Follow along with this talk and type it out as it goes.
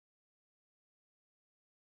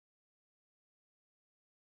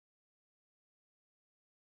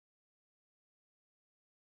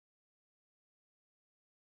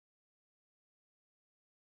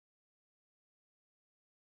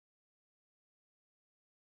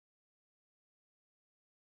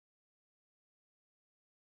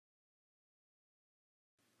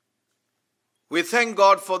We thank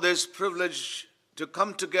God for this privilege to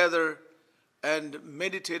come together and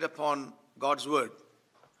meditate upon God's word.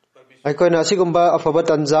 Aikoina asigumba afaba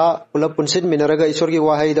tanja ulap punsit minaraga Ishwar ki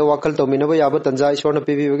wahai da wakal tominaba yaba tanja Ishwar na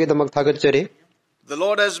pibibage damak thagatchari. The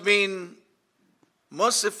Lord has been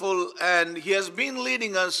merciful and He has been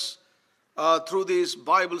leading us through these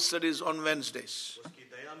Bible studies on Wednesdays.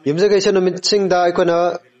 Yimjaga isa numit singda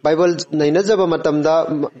aikoina Bible nainajaba matamda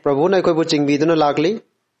Prabhu na aikoibu chingbiduna lagli.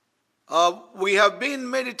 We have been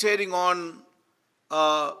meditating on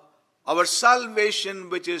our salvation,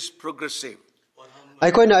 which is progressive.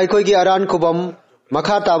 Aikoina aikoigi aran kubam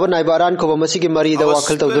makha taba naiba aran kubam asigi mari da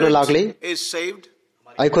wakal tawduna lagli. Is saved.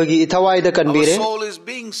 Aikoigi ithawai da kanbire. Our soul is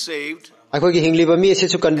being saved. Aikoigi hingliba mi ase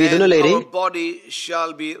su kanbiduna leiri. Our body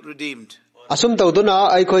shall be redeemed. Asum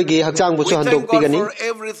tawduna aikoigi hakchang bu su handok pigani. We thank God for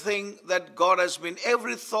everything that God has been,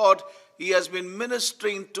 every thought He has been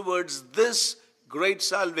ministering towards this great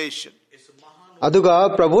salvation.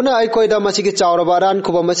 Aduga Prabhuna aikoida masigi chawraba aran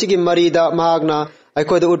kubam masigi mari da mahagna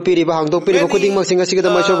aikoida utpiriba hangdokpiriba khudingmak singa sigida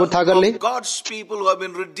maishwar thagarli. God's people who have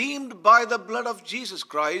been redeemed by the blood of Jesus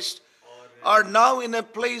Christ are now in a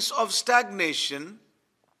place of stagnation.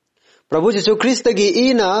 Prabhu Jesu Christ gi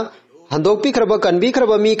ina handokpikraba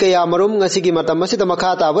kanbikraba mi kaya marum ngasigi matam masida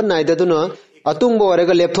makha taban naidaduna atungbo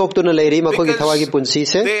oraga lepthoptuna leiri makogi thawagi punsi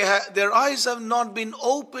se. Their eyes have not been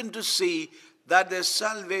open to see that their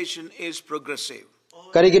salvation is progressive.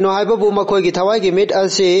 Karigino haibabu makogi thawagi mit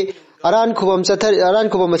ase aran khubam sathar aran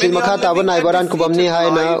khubam masin makha taban naiba aran khubam ni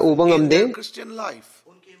haina ubangamde.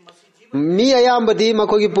 Mi ayambadi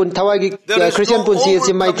makogi pun thawagi Christian punsi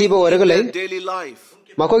ase maithiba oraga lei.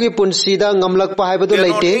 Makogi punsi da ngamlak pa haibadu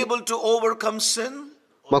leite. They are not able to overcome sin.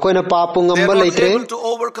 Makoina papu ngamba leitre. They are not able to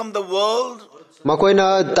overcome the world.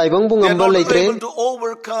 Makoina taibang bu ngamba leitre. They are not able to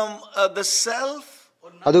overcome the self.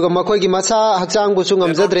 Aduga makoigi masa hakchang bu su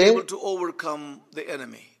ngamjadre. They are not able to overcome the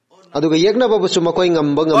enemy. Aduga yeknaba bu su makoi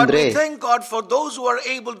ngamba ngamdre. But we thank God for those who are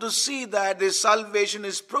able to see that this salvation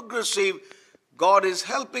is progressive. God is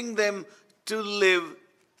helping them to live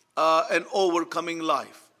an overcoming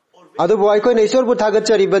life. Adubu aikoina Ishwar bu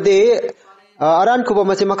thagatcharibade aran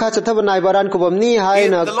kubam ase makha chathaba naiba aran kubam ni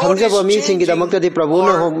haina khangjaba mi singi damakta di Prabhu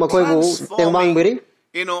na makoi bu tengmang biri.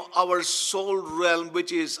 Our soul realm,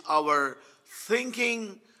 which is our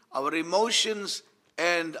thinking, our emotions,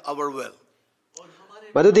 and our will.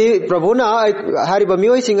 Madudi Prabhu na hariba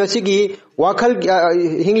mioi singa sigi wakhal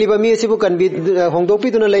hingliba mi asibu kanbi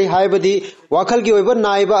hongdokpi duna lei haibadi wakhal gi oiba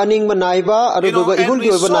naiba aningba naiba aduga igul gi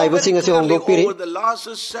oiba naiba singa se hongdokpi ri. Over the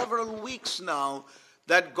last several weeks now,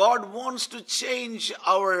 that God wants to change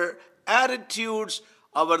our attitudes,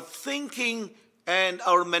 our thinking, and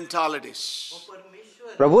our mentalities.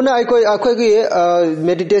 Prabhu na aikoi gi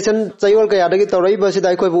meditation chayol ka yadagi torai ba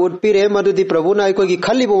sida aikoi bu utpire madudi Prabhu na aikoi gi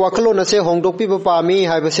khali bu wakhalo na se hongdokpi ba pami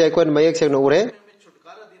haiba se aikoi mayek se no ure.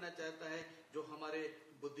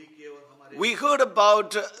 We heard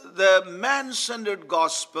about the man-centered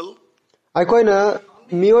gospel. Aikoi na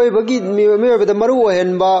mioi ba maru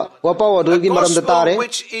ohenba wapa wadu gi maram da tare.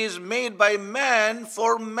 Which is made by man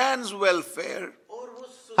for man's welfare.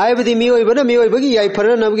 Haibadi mioi bagi yai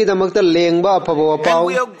phara nabgi damakta lengba afaba wapau. And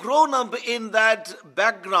we have grown up in that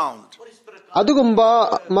background.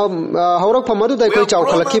 Adugumba haurak phamadu dai koi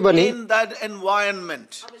chawkhalaki bani. In that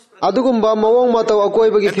environment. Adugumba mawong mataw akoi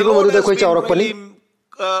bagi phiru madu dai koi chawrak pani.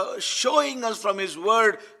 Showing us from His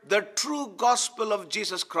word the true gospel of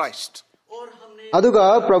Jesus Christ.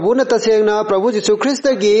 Aduga Prabhu na tasengna Prabhu Jesu Christ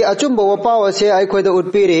gi achumba wapau ase ai khoi da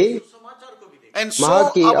utpiri. And so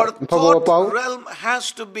our thought realm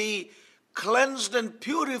has to be cleansed and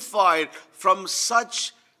purified from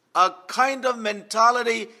such a kind of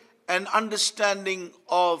mentality and understanding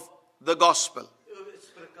of the gospel.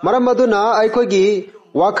 Maram maduna aikoi gi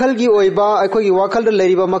wakhal gi oiba aikoi gi wakhal da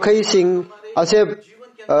leriba makhai sing ase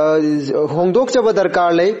hongdok chaba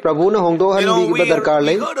darkar lei Prabhu na hongdok han bi darkar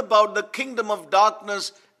lei. We heard about the kingdom of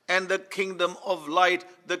darkness and the kingdom of light,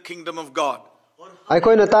 the kingdom of God.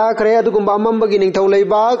 Aikoi na ta kare adugumba amambagi ningthau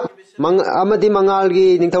leibak amadi mangal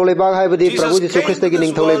gi ningthau leibak haibadi Prabhu Jesu Christ gi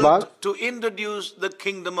ningthau leibak to introduce the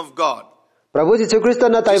kingdom of God. Prabhu Jesu Christ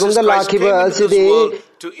na taibang da lakhiba asidi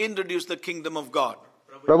to introduce the kingdom of God.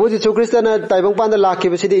 Prabhu Jesu Christ na taibang pan da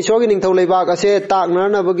lakhiba sidi Ishwar gi ningthau leibak ase takna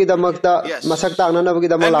na bagi damakta masak takna na bagi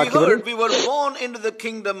damak lakhiba. We were born into the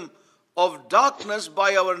kingdom of darkness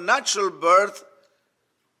by our natural birth.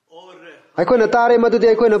 Aikoi na tare madudi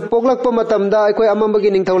aikoi na poklakpa matamda aikoi amambagi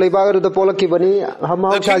ningthau leibak adu da polakibani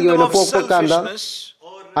hamausa gi oina pokpa kanda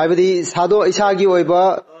haibadi sado isagi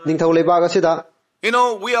oiba ningthau leibak asida. We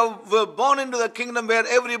were born into the kingdom where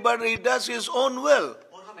everybody does his own will.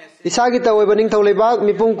 isagi tawai baning tawlai bak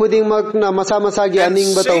mipung kuding mak na masa masa gi And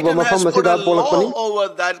aning ba tawba Satan has mafam put masida a polakpani law over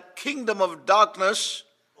that kingdom of darkness.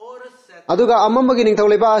 aduga amamba gi ning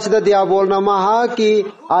tawlai ba asida diabol na maha ki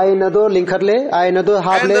aina do linkhatle aina do And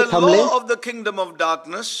haple the thamle law of the kingdom of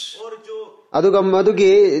darkness, aduga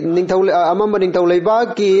madugi ning tawlai amamba ning tawlai ba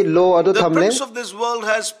ki lo adu the thamle prince of this world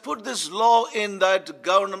has put this law in that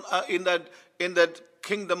government, in that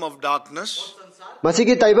kingdom of darkness.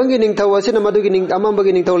 masigi taibangi ning thaw asina madugi ning amamba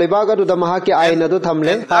gi ning tawlai ba ga du da maha ki aina do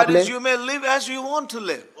thamle And that haple is, you may live as you want to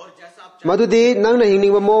live. madudi nangna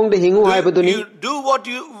hingning ba mong de hingu hai baduni You do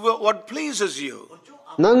what pleases you.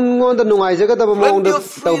 nang ngon da nungai jaga da mong Plenty da of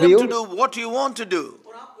freedom tawbiu to do what you want to do.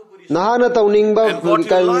 nahana tawning ba And what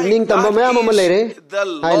you ning like, tamba mayam ama that lere is the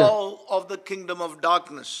law of the kingdom of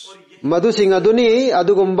darkness. madu sing aduni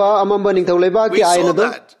adugumba amamba ning tawlai ba We ki aina saw do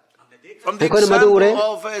that from the Ekon madu ure.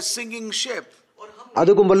 example of a singing ship.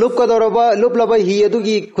 adugumba lup ka doraba lup laba hi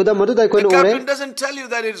adugi khuda madu dai The koin ore captain doesn't tell you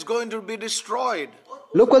that it's going to be destroyed.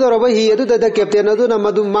 lup ka doraba hi adu da captain adu na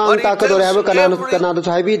madu mang But ta he ka dore tells haba kanadu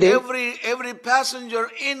chai bi de every passenger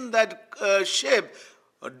in that ship,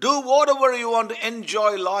 do whatever you want to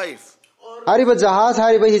enjoy life. ariba jahaz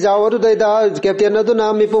hariba hi jaw adu dai da captain adu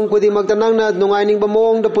na mipum kudi makta nang na nungai ning ba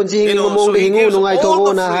mong da punchi hing ba mong So de he hingu gives nungai all thogo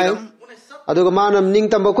the na hai freedom. aduga manam ning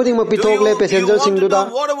tamba kuding ma Do pitok le you passenger want sing to du da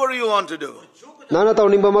do whatever you want to do? nana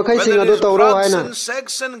tawning ba makai sing Whether it adu is tawro hai drugs na and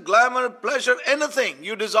sex and glamour, pleasure, anything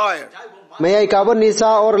you desire. mayai kaban nisa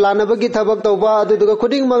or lanabagi thabak tawba aduga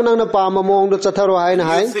kuding mang nang na pama mong do chatharo hai na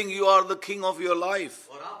hai You think you are the king of your life.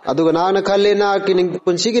 aduga na na khalle na kining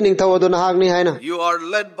punsi gi ning thaw adu na hak ni hai na You are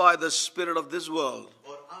led by the spirit of this world.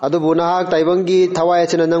 adu bu na hak taibangi thawai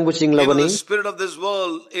achina nang bu ching labani The spirit of this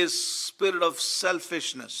world is spirit of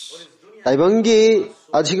selfishness. taibangi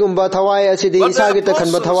achigumba thawai asidi But isa gi the ta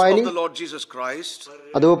khanba apostles thawai of ni the Lord Jesus Christ,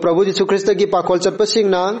 adu prabhu jisu krista gi pakol chatpa sing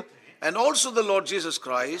na and also the Lord Jesus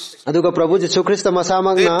Christ, aduga prabhu jisu krista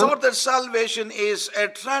masamang they na taught that salvation is a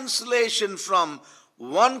translation from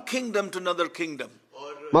one kingdom to another kingdom.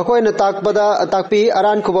 makoi na takpada takpi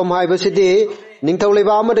aran khubam hai basidi ningthau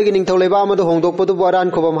leba amadagi ningthau leba amadu hongdokpa du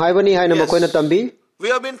aran khubam hai bani hai na makoi na tambi We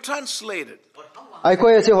have been translated.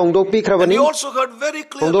 aikoi ase hongdokpi And khrabani you also heard very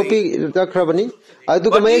hongdokpi clearly. takhrabani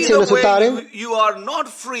aduga But mayek sena either sutare way, you are not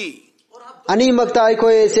free. ani makta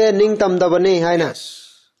aikoi ase ning tamdabani hai na Yes.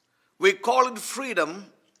 We call it freedom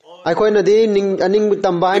aikoi na di ning aning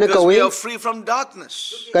tamba hai na because kawe we are free from darkness.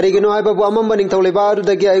 karigino hai babu amamba ningthau leba adu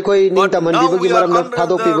dagi aikoi ning But taman now bagi we are maram na under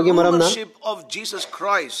thadokpi the bagi maram na rulership of Jesus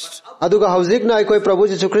Christ. aduga hauzik na aikoi prabhu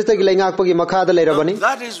jisu krista gi laingak pagi makha da leirabani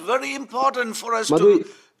That is very important for us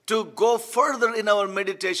to go further in our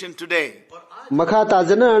meditation today. makha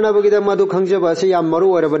tajana na bagi da madu khangjaba ase yam maru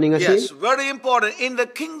orabani ngasi Yes, very important. In the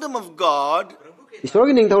kingdom of God, isor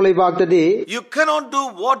gi ningthau leibak ta di you cannot do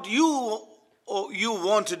what you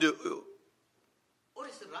want to do.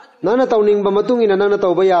 nana tawning ba matung ina nana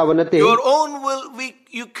tawba yaba nate Your own will,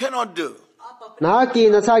 you cannot do. na ki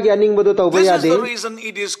nasa gi aning badu tawba This is yade the reason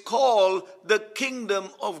it is called the kingdom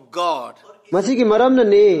of God. masi gi maram na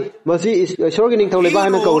ne masi isor gi ningthau leiba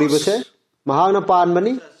na kauri base mahang na pan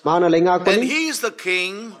bani mahang na leingak And pani he is the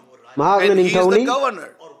king mahang na and he is ningthau the ni governor.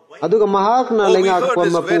 aduga mahak na Oh, we leingak heard pon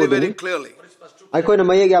this mapu very, duni very clearly. ai koi na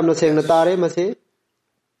mayeg yam na seng na tare masi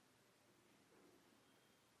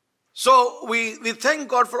So we thank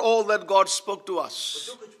God for all that God spoke to us.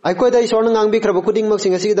 ai koi da isor na ngang bi khraba kuding mak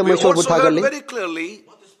sing asi da We mai sor bu also heard thagali very clearly,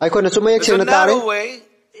 ai koi na sumayek there's seng a na tare narrow way,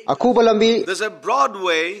 aku balambi there's a broad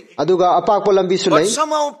way, aduga apak balambi but sulai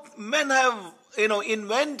somehow men have,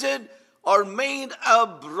 invented or made a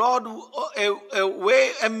broad, a way,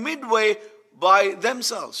 a midway by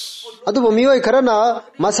themselves. adu mioi kharana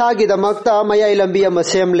masagi da makta mayai lambi ama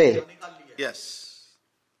semle Yes.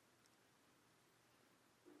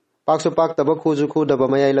 paksu pak taba khuju khu da ba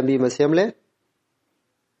mayai lambi ma semle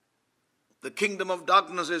The kingdom of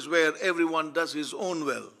darkness is where everyone does his own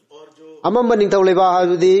will. amamba ning tau leba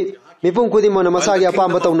hadi mipum khudi mona While masagi the apam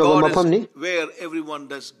kingdom batau of na God mafam ni is where everyone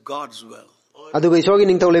does God's will. aduga isogi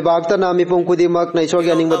ning tau leba akta na mipum khudi mak na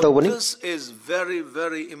isogi aning Now, batau bani this is very,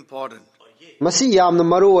 very important. masi yamna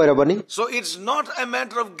maru oira bani So it's not a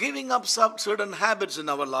matter of giving up some certain habits in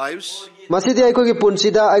our lives. masi di aiko gi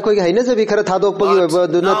punsida aiko gi haina jabi khara thadok pagi But oiba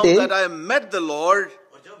du now nate that I met the Lord,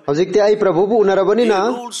 hojikte ai prabhu bu unarabani He na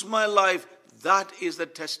rules my life. That is the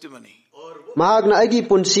testimony. mahak na agi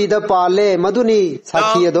punsida pale maduni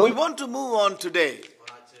sakhi Now, ado we want to move on today.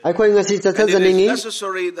 aiko ngasi chatha And it is janingi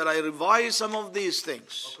necessary that I revise some of these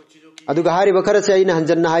things. aduga hari bakara se aina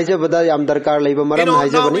hanjan na haije bada yam darkar leiba maram na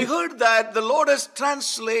haije Now bani we heard that the Lord has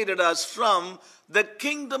translated us from the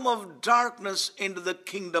kingdom of darkness into the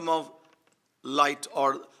kingdom of light or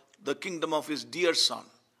the kingdom of his dear son.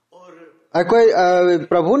 Aikoi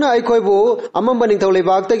Prabhuna aikoi bu amamba ningthau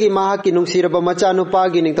lebak gi maha ki nungsiraba macha nupa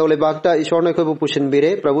gi ningthau lebak ta Ishor na koi bu pushin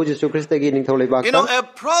bire Prabhu Jesu Christ gi ningthau lebak ta. A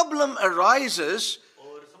problem arises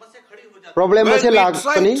problem when ase we lag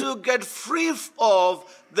try pani to get free of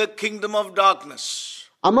the kingdom of darkness.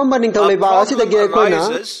 amamba ningthau A lebak ase problem da gi koi na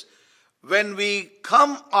arises when we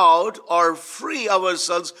come out or free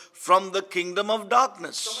ourselves from the kingdom of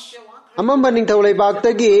darkness. amamba ningthau lebak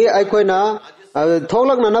ta gi aikoi na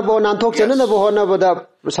tholak na na bo nan thok chen na bo hona bo da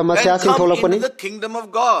samasya sing tholak Come pani into the kingdom of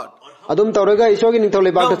God. adum tawraga Ishor gi ningthau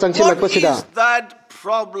lebak ta changchil What lakpa sida is that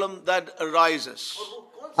problem that arises?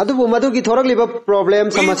 adubu madu gi thorak liba problem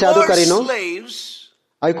We samasya du were karino slaves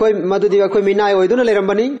aikoi madu di aikoi minai oiduna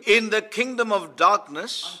lerambani in the kingdom of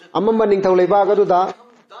darkness, amamba ningthau lebak adu da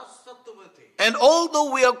and although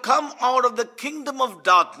we have come out of the kingdom of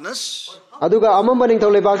darkness aduga amamba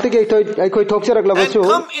ningthau lebak ta gi aikoi thokcharak and labasu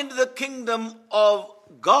come into the kingdom of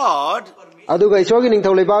God, aduga Ishor gi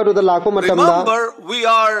ningthau lebak du da lakpa matamda remember we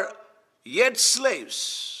are yet slaves.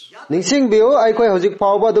 ningsing biu aikoi hojik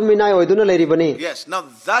phawba dum minai oiduna leribani Yes, now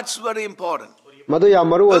that's very important. madu ya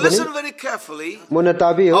maru Now oidani listen very carefully. muna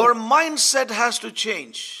tabiu Our mindset has to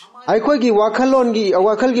change. aikoi gi wakhalon gi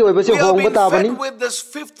wakhal gi oibase We have hongba been tabani fed with this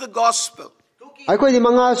fifth gospel. aikoi di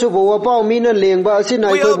manga su bo wapau mina lengba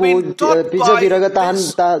asina We aikoi have been bu taught pizza by diraga tahan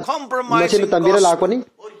this ta compromising masina tambira gospel. lakpani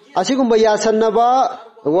asigumba ya sannaba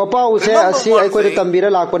wapau se Remember asi one aikoi thing, tambira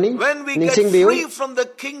lakpani when we get ningsing biu free from the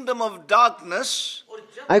kingdom of darkness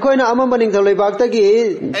aikoi na amamba ningthau lebak ta gi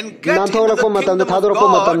and get into nanthorappa the matamda kingdom of thadorakpa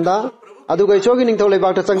God, matamda aduga Ishor gi ningthau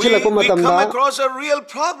lebak ta changchilakpa we come matamda across a real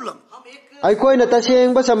problem. aikoi na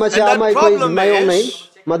tasengba samasya And that ama aikoi problem mayong nai is,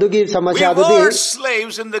 madugi We samasya were adudi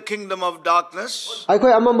slaves in the kingdom of darkness,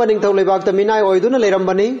 aikoi amamba ningthau lebak ta minai oiduna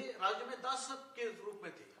lerambani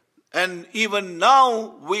and even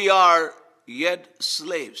now we are yet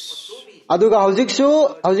slaves. aduga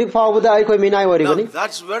hojik phawbada aikoi minai Now oribani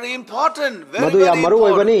that's very important, very, madu very yam maru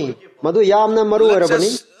important. oibani madu yamna maru Let's orabani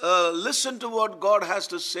just listen to what God has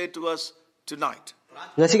to say to us tonight.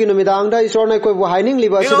 ngasigi numidangda Ishor na aikoi bu haining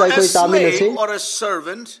liba You know, asida a aikoi taminasi slave or a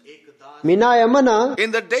servant minai amana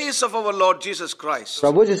in the days of our Lord Jesus Christ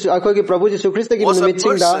Prabhu Jesu aikoi gi Prabhu Jesu Christ gi was a numit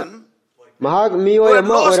singda person mahak who miyoi had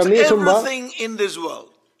ama lost orami sumba everything in this world.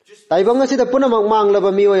 taibang asida punamak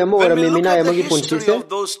manglaba miyoi ama When we orami look minai at the ama gi history punsi se of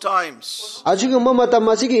those times, asigumba matam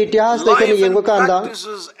asigi itihas ta kani life yengba and kanda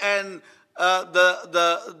practices and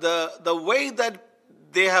the way that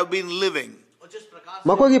they have been living.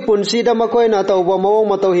 makoi gi punsi da makoi na tauba mawong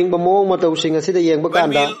matau hingba mawong matau sing asida yengba When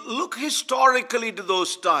we kanda look historically to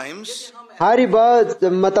those times, hariba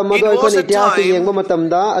matam madu It was aikoi a itihas ta time yengba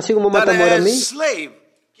matamda asigumba that matam a orami slave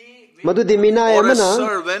madu di minai or a amana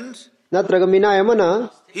servant, natraga minai amana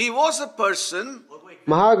he was a person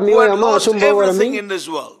mahak who miyoi had ama lost asumba everything orami in this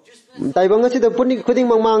world. taibang asida puni khuding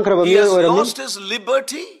mangkraba He miyoi has orami lost his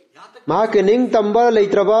liberty, mahak ning tamba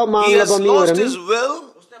leitraba he has manglaba miyoi lost orami his will,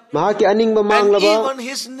 mahak ki aning ba and manglaba even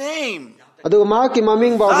his name. aduga mahak ki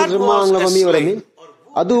maming ba That was manglaba a miyoi orami slave.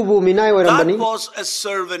 adubu minai That orambani was a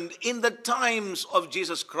servant in the times of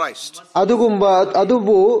Jesus Christ.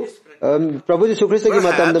 adubu Prabhu Jesu Christ gi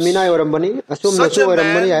matamda Perhaps minai orambani asum such nasu a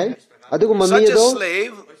orambani man, ai adugu mami Such a do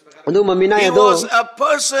slave, adugu minai he do was a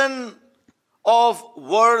person of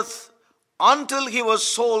worth until he was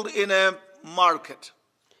sold in a market.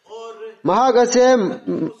 mahak ase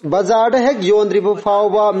bazar da hek yondriba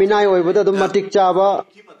phawba minai oibada dum matik chaba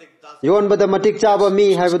yonbada matik chaba mi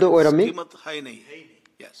haibadu orami Qimat hai nahi.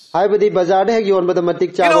 Yes. haibadi bazar da hek yonbada matik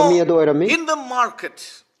You chaba mi adu know, orami in the market,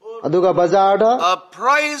 aduga bazar da a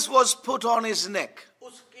price was put on his neck.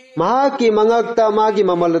 mahak ki mangakta magi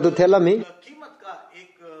mamal adu thelami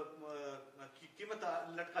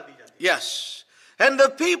Yes. And the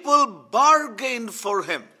people bargained for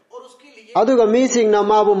him. aduga mi sing na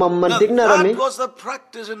mabu mamman Now, tignarami that was the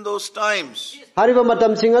practice in those times. hariba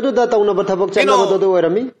matam sing adu da tauna bathabak You channa know, badu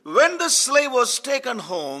orami when the slave was taken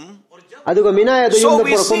home, aduga minai adu so yumda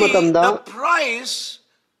we porko see matamda the price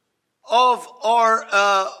of or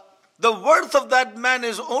the worth of that man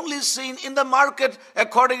is only seen in the market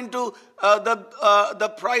according to the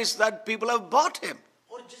price that people have bought him.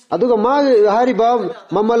 aduga ma hariba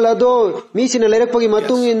mamal ado mi sina lerakpagi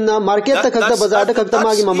matung in market ta khakta bazar ta khakta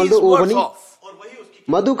magi mamal do obani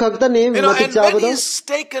madu khakta ne You know, matik and when chabado he's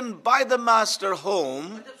taken by the master home,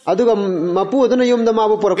 aduga mapu aduna yumda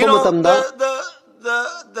mabu you porko know, matamda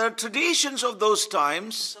the traditions of those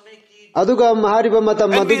times, aduga hariba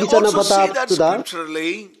matam and madu we gi chana also see pata that tuda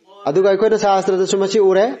scripturally, aduga aikoina shastra da sumasi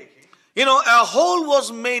ure you know, a hole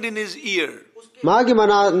was made in his ear. magi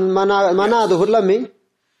mana adu hurlami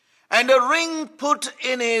and a ring put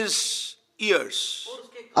in his ears,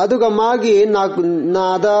 aduga magi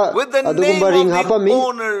nada with the name adugumba ring of the hapami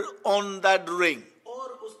owner on that ring.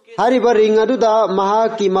 hariba ring aduda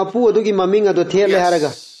mahaki mapu adugi maming adu thele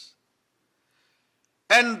haraga. Yes.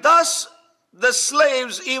 And thus the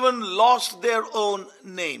slaves even lost their own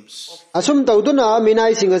names. Asum tauduna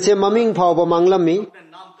minai singa se maming phawba manglami.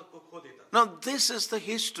 Now this is the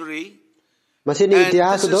history, Masini and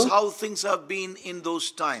itihas this do is how things have been in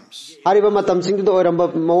those times. hariba matam sing do oramba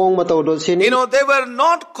mawong mataw do sini They were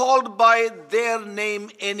not called by their name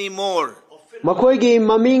anymore. makoy gi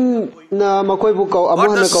maming na makoy bu kaw But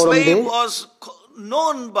amuhan the na slave kawramde was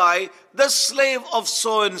known by the slave of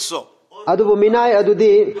so and so. adubu minai adudi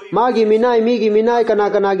magi minai migi minai kana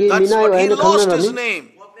kana gi That's minai what he ohena lost his khangnarami name.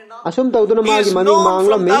 asum tauduna He magi is maming known from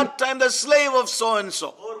manglami that time the slave of so and so.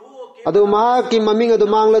 adu mahaki maming adu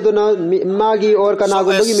mangladuna magi or kana So a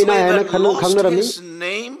gumbagi minai slave hena that lost khangnarami his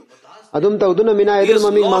name, adum tauduna minai he adu has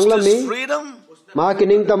maming lost manglami his freedom, mahaki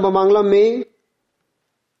ning tamba manglami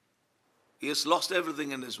he has lost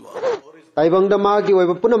everything in this world. taibangda mahaki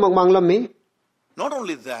oiba punamak manglami Not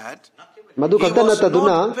only that, madu he khakta na was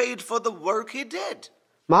taduna not paid for the work he did.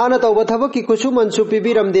 mahana tawba thabaki kusuman su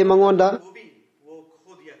pibiramde mangonda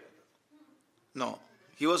No,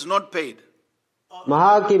 he was not paid.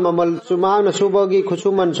 mahaki mamal sumang subagi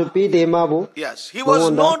kusuman su pi de mabu Yes, he was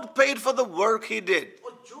not paid for the work he did.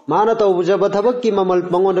 mahana tawba jaba thabaki mamal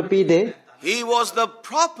mangonda pi de He was the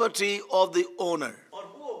property of the owner.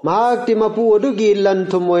 mahakti mapu adugi lan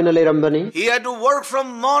thum oina leirambani He had to work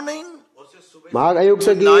from morning. mahak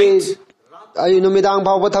ayuktagi ayu numidang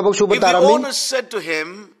phawba thabak suba If the tarami owner said to him,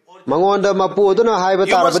 mangonda mapu aduna haiba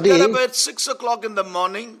you must get up tarabadi at 6 o'clock in the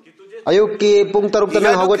morning ayukki pung taruk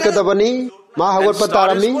tanang hawatkadabani ma and hawat start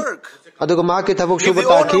his patarami work. aduga mahaki thabak If suba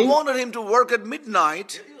the owner taki wanted him to work at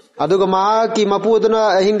midnight, aduga mahaki mapu aduna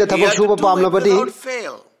ahingda he thabak had to suba do it pamlabadi without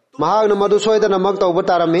fail. mahak na madu soidana mak tawba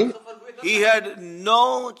tarami He had no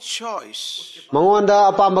choice. mangonda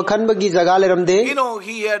apamba khanbagi jaga leramde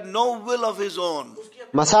He had no will of his own.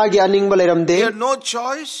 masagi aningba leramde He had no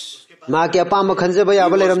choice. mahaki apamba khanjaba He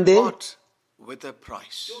yaba was leramde bought with a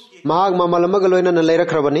price. mahak mamal amaga loina na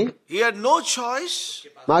leirakhrabani He had no choice,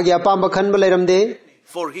 mahagi apamba khanba leiramde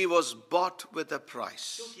for he was bought with a price.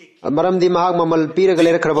 maramdi mahak mamal piraga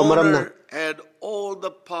leirakhraba maramna Owner had all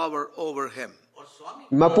the power over him.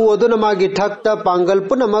 mapu aduna magi thakta pangal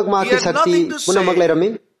punamak He maki had sakti nothing to punamak say, leirami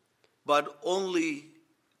but only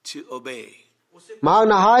to obey. mahak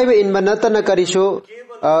na haiba inba natana kariso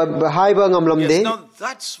haiba ngamlamde Yes, now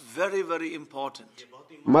that's very, very important.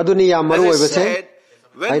 maduni ya maru As I oibase said,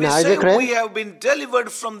 when we aina say hijackre we have been delivered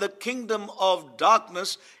from the kingdom of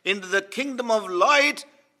darkness into the kingdom of light,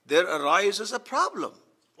 there arises a problem.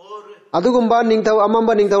 adugumba ningthau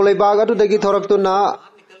amamba ningthau leibag adudagi thoraktuna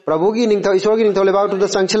prabhugi ningthau ishwargi ningthau leibag tu da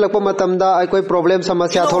sangchilakpa matamda aikoi problem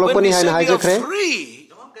samasya When tholakpani we haina say we are hijackre free,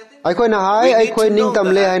 aikoi na hai we need aikoi to know ningtam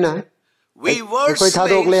le that haina we were aikoi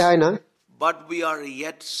thadok le slaves, haina but we are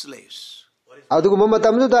yet slaves. adugumba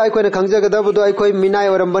matamda aikoi na khangjagadabdu aikoi minai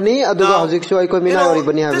orambani aduga hojiksu aikoi minai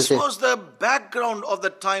oribani This habase was the background of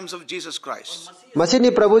the times of Jesus Christ. masini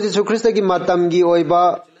prabhu jisu krista gi matamgi oiba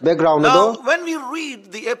background do Now, when we read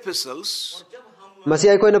the epistles, masi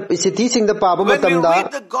aikoi na sithi singda paba when we matamda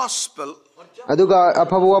read the gospel, aduga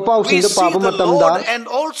apabu apau we singda see paba the matamda Lord and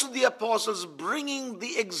also the apostles bringing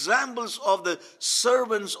the examples of the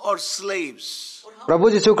servants or slaves.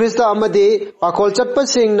 prabhu jisu krista amadi pakol chatpa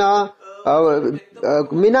singna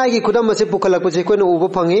minai gi khudam ase pukhalakpa se koina uba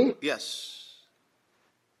phangi Yes.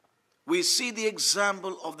 We see the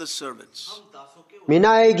example of the servants.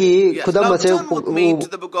 minai gi Yes. khudam Now ase turn with me to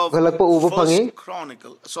the book of pukhalakpa uba phangi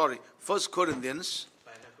First Corinthians.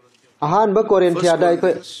 ahan ba korinthia First dai ko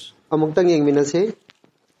Corinthians. amuktang yengminase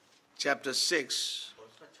Chapter 6.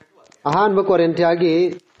 ahan ba korinthia gi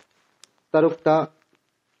tarukta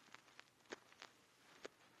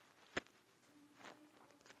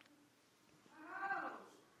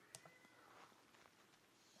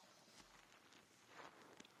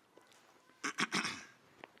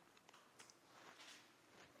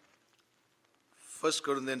First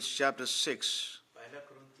Corinthians chapter 6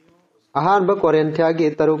 ahan ba korinthia gi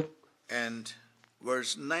taruk and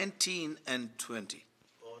verse 19 and 20.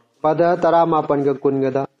 pada tara mapan ga kun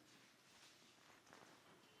gada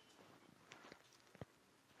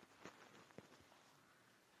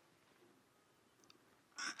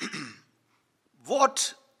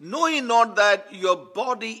What, know ye not that your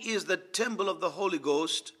body is the temple of the Holy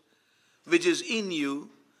Ghost, which is in you,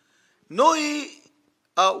 know ye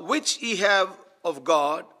which ye have of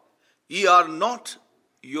God, ye are not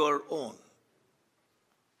your own.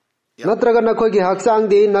 natraga nakhoi gi hakchang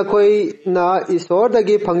di nakhoi na isor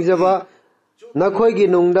dagi phangjaba nakhoi gi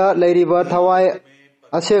nungda leiriba thawai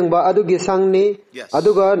asengba adugi sangni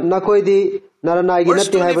aduga nakhoi di naranai gi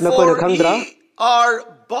natti haiba nakhoi na khangdra are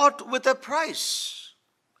bought with a price.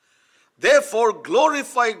 Therefore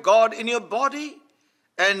glorify God in your body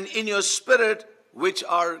and in your spirit which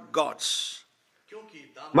are God's.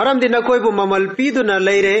 Maram di nakhoi bu mamal piduna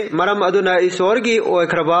leire maram aduna isor gi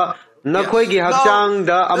oikraba nakhoi gi hakchang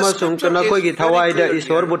da amasung to nakhoi gi thawai da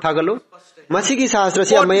isor bu thagalu masigi sastra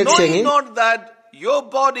si amayak sengi not that your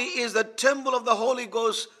body is the temple of the Holy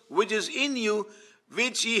Ghost which is in you,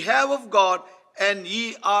 which ye have of God, and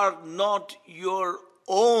ye are not your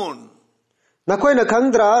own. Nakhoi na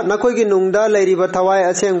khangdra nakhoi gi nungda leiriba thawai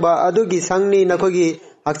asengba adugi sangni nakhoi gi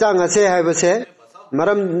hakchang ase haibase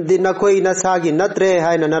maram di nakhoi na sagi natre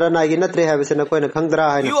haina naranai gi natre haibase nakhoi na khangdra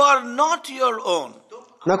haina. You are not your own.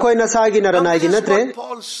 Nakhoi na sagi naranai gi natre. What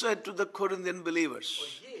Paul said to the Corinthian believers.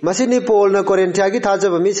 Masini Paul na Korinthia gi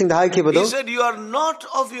thajaba mi sing dai khibado. He said you are not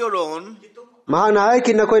of your own. Mahang na hai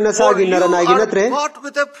ki nakhoi na sagi naranai gi natre. You are bought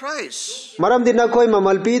with a price. Maram di nakhoi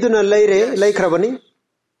mamal piduna leire leikhrabani.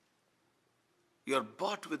 You are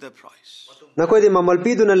bought with a price. Nakhoi di mamal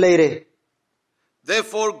piduna leire.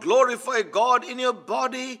 Therefore glorify God in your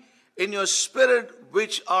body, in your spirit,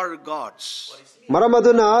 which are God's. Maram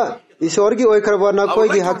aduna isor gi oikraba nakhoi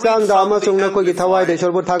gi hakchang da amasung nakhoi gi thawai da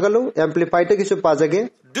isor bu thagalu amplified ki su pajage.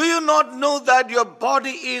 Do you not know that your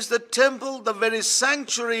body is the temple, the very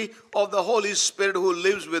sanctuary of the Holy Spirit who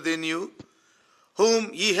lives within you,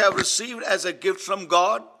 whom ye have received as a gift from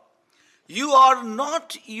God? You are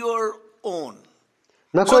not your own.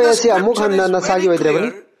 So the scripture is very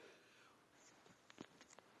clear.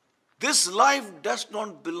 This life does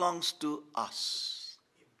not belong to us.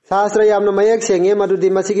 Sastra yamna mayak senge madudi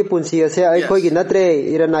masigi punsi ase aikoi gi natre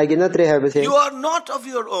iranai gi natre habase. You are not of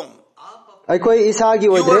your own. Aikoi isa gi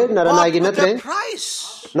oidre naranai gi natre.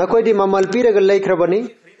 Nakoi di mamal piraga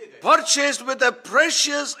leikhrabani. Purchased with a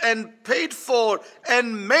precious and paid for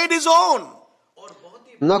and made his own.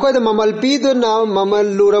 Nakoi da mamal pidu na mamal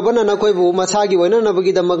lurabana nakoi bu masagi oina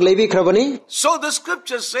nabagi da magleibi khrabani. So the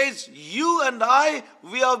scripture says, you and I,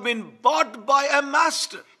 we have been bought by a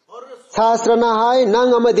master. Sastra na hai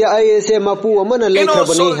nang amadi ai se mapu amana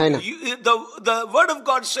leikhrabani haina. The word of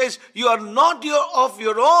God says, you are not of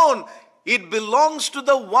your own. It belongs to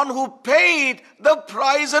the one who paid the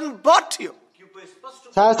price and bought you.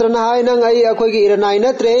 Sastra na hai nang ai akoi gi iranai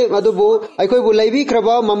natre adubu aikoi bu leibi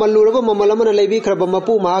khraba mamal luraba mamal amana leibi khraba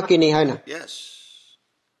mapu mahakini haina. Yes.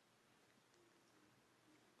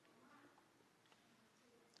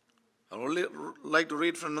 I would only like to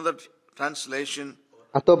read from another translation.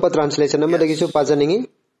 Atopa translation amadagi su pajaningi.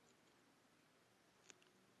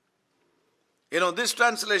 This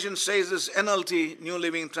translation says, this NLT, New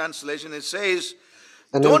Living Translation, it says,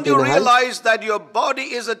 don't you realize that your body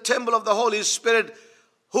is a temple of the Holy Spirit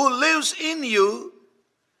who lives in you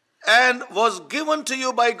and was given to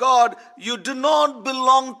you by God? You do not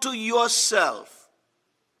belong to yourself.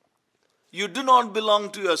 You do not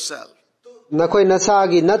belong to yourself. Nakoi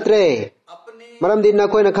nasagi natre. Maram din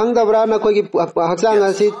nakoi na khangdabra nakoi gi hakchang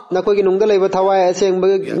asi nakoi gi nungda leiba thawai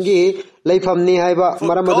aseng gi leifam ni haiba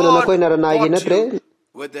maram aduna nakoi naranai gi natre.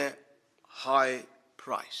 With a high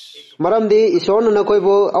price. Maram di ison nakoi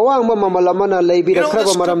bo awang ma mamal amana leibi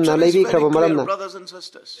rakraba maram na leibi kraba maram na. Brothers and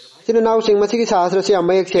sisters. Sinu naw sing masigi sahasra si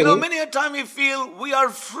amayak sengi. Many a time we feel we are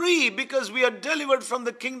free because we are delivered from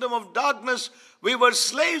the kingdom of darkness. We were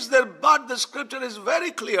slaves there, but the scripture is very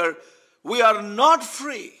clear. We are not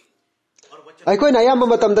free. Aikoi na yamba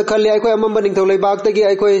matam da khalle aikoi amamba ning tholai bak tagi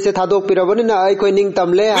aikoi se thadok pirabani na aikoi ning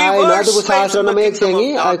tamle hai na du sahasra na mek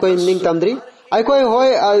sengi aikoi ning tamdri aikoi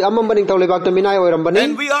hoi amamba ning tholai bak ta minai oirambani.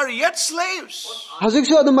 And we are yet slaves. Hazik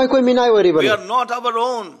su adum aikoi minai oiribani. We are not our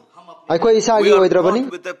own. Aikoi isa gi oidrabani.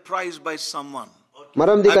 With a price by someone.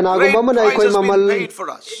 Maram di kanagumba man aikoi mamal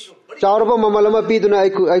chaurba mamal ama piduna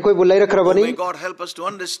aikoi bulai rakrabani. May God help us to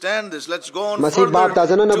understand this. Let's go on Masih bab ta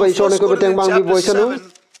jana na bai sone ko beteng bang bi boisanu.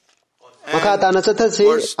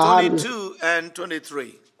 Verse 22 and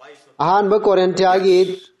 23. Ahan ba Korinthia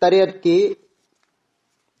gi tariat ki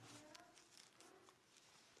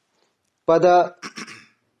pada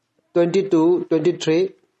 22,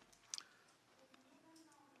 23.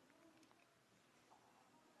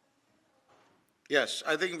 Yes,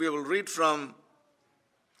 I think we will read from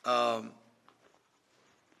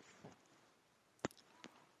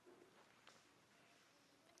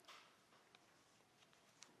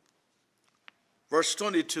verse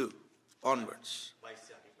 22 onwards.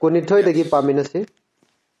 Kunithoi dagi paminasi.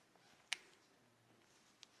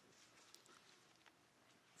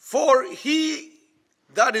 For he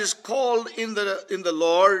that is called in the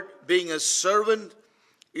Lord, being a servant,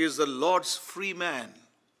 is the Lord's free man.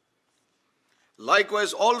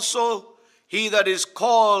 Likewise also, he that is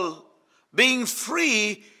called, being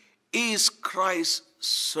free, is Christ's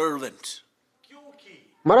servant.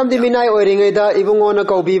 Maram di minay oiringaida ibungo na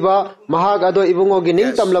kaubiba mahag ado ibungo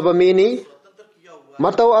gining tamlaba mini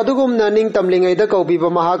mataw adugum na ning tamlingaida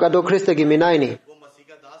kaubiba mahag ado Krista gi minay ni.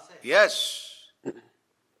 Yes.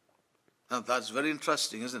 Now that's very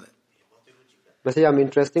interesting, isn't it? Basi am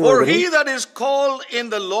interesting. For he that is called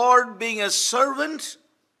in the Lord, being a servant,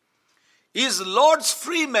 is Lord's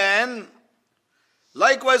free man.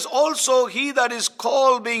 Likewise also he that is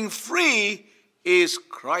called, being free, is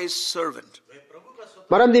Christ's servant.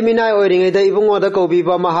 Maram di minay oiringaida ibungo da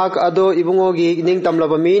kaubiba mahag ado ibungo gi ning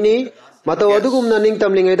tamlaba mini mataw adugum na ning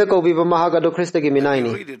tamlingaida kaubiba mahag ado Krista gi minay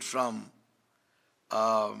ni. Read it from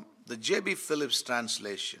the J.B. Phillips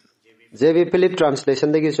translation. J.B. Phillips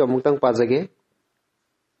translation degi so amutang pazage.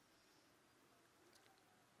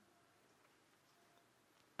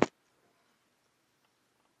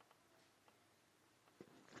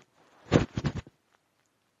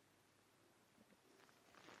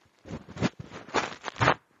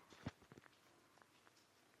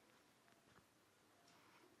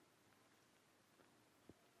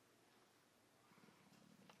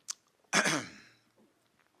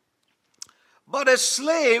 But a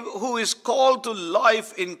slave who is called to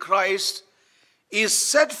life in Christ is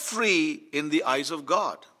set free in the eyes of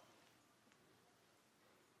God.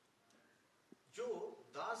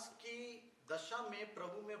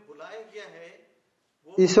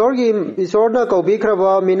 Isor na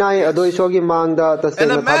kaubikraba minay ado isor gi mangda And taseng a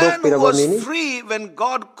na man thadok who piraba was mini. free when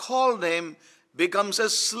God called him becomes a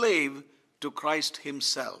slave to Christ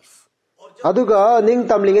himself. Aduga ning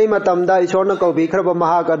tamlingai matamda isor na kaubikraba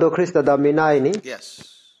mahag ado Krista da minay ni. Yes.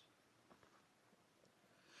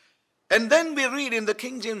 And then we read in the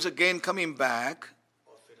King James again, coming back,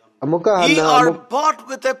 Amuka ye hana are bought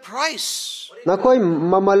with a price. nakoy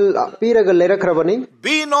mamal piraga lerakraba ni.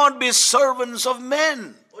 Be not be servants of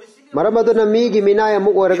men. Maram ado na mi gi minay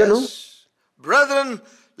amuk waragano. Yes. Brethren,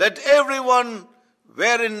 let everyone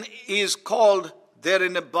wherein he is called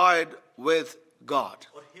therein abide with God.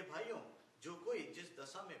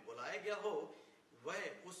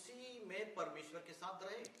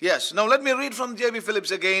 Yes. Now let me read from J.B.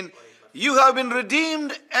 Phillips again. You have been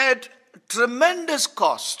redeemed at tremendous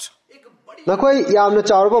cost. Nakoy yamna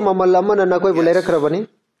chawraba mamal amana nakoy bulerakraba ni.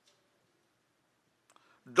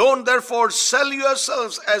 Don't therefore sell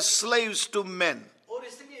yourselves as slaves to men.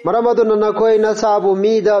 Maram ado na nakoy nasabu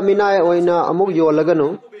mida minay oina amuk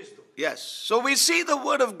yolagano. Yes. So we see the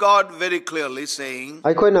word of God very clearly saying,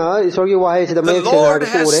 Aikoy na isor gi wahay sida the mayek Lord sengar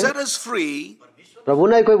has sure. set us free, Prabhu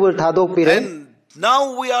na aikoy bul thadok pire. and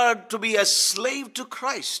now we are to be a slave to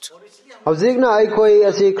Christ. Hawzik na aikoy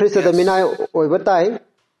asi Krista da minay oiba tay.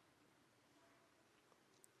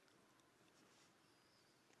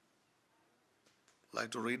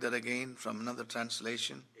 Like to read that again from another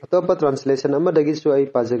translation. Atopa translation ama dagi su ay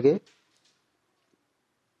pazage.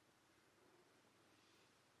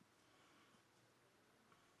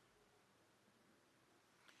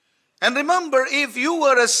 And remember, if you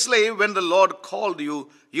were a slave when the Lord called you,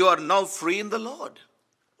 you are now free in the Lord.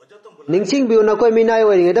 Ningsing biu na koy minay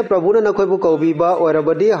oiringai da Prabhu na nakoy bu kaubiba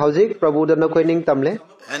oirabadi hawzik Prabhu da nakoy ning tamle.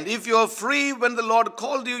 And if you are free when the Lord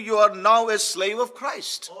called you, you are now a slave of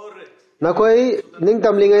Christ. Nakoy ning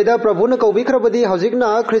tamlingai da Prabhu na kaubikrabadi hawzik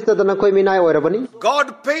na Krista da nakoy minay oirabani.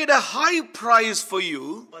 God paid a high price for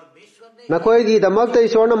you, Nakoy gi damak ta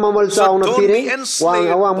isor na mamal so chaw na don't be pire wang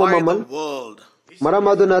enslaved awang mo by the mamal. world.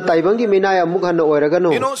 Maram ado na taibangi minay amuk hana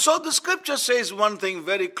oiragano. You know, so the scripture says one thing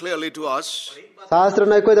very clearly to us, Sastra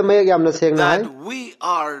na aikoy da mayek yamna seng na hai. that we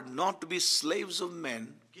are not to be slaves of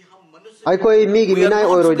men. Aikoy mi gi We are minay not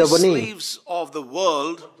to oiroi be da bani. slaves of the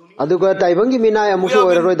world. Aduga taibangi minay amuk We su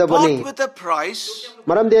have oiroi da been bought bani. with a price.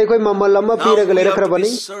 Maram di aikoy mamal lama Now pira ga we lera have to be krabani.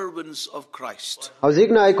 servants of Christ.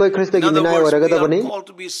 Hawzik na aikoy Krista In gi other minay words, oiraga we da are bani. called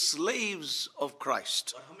to be slaves of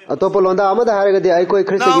Christ. Atopa londa amada haraga di aikoy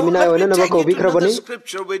Krista Now gi minay let oina me na take you bakobi to another krabani.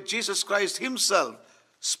 scripture where Jesus Christ himself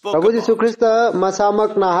spoke Prabhu Jisu about Krista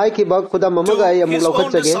masamak na hai ki bak kuda mamaga ay to amuk his laukat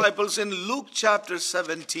own chage. disciples in Luke chapter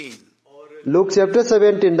 17. Luke chapter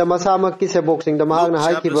 17 da masamak ki sebok sing da mahag Luke na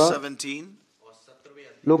hai ki chapter ba. 17.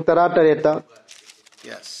 Luke tarata reta.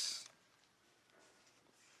 Yes.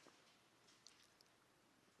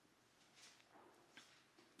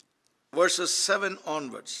 Verses 7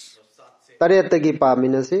 onwards. Tareta gi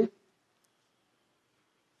paminasi.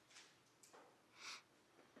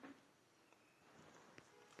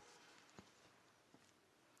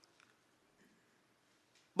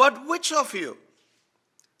 But which of you,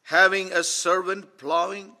 having a servant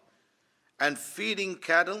plowing and feeding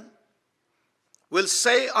cattle, will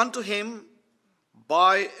say unto him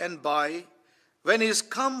by and by, when he is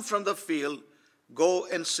come from the field, go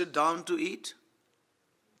and sit down to eat?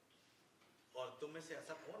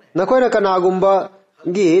 Nakoina kanagumba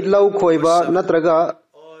gi lau khoiba natraga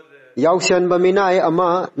yaushanba minai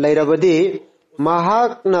ama lairabadi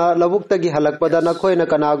mahakna labuktagi halakpada nakoina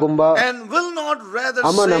kanagumba and will not rather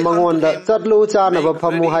amana say mangonda unto chatlu him, chanaba make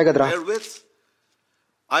phamu ready haigadra therewith,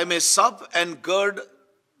 I may sup and gird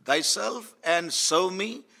thyself and serve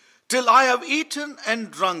me till I have eaten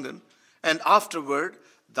and drunken, and afterward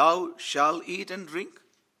thou shalt eat and drink?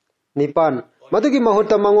 Nipan Madugi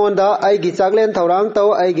Mahutta Mangonda, Aigi Chaglen Taurang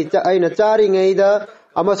Tau, Aigi Aina Charing Aida,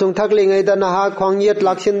 Amasung Takling Aida Naha, Kwang Yet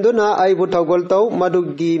Laksinduna, Aibutagol Tau,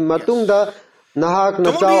 Madugi Matunda, Nahak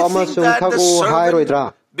Nasau Amasung Tagu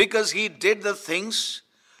Hairoidra. Because he did the things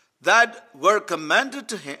that were commanded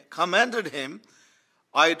him,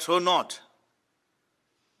 I trow not.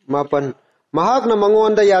 Mapan Mahakna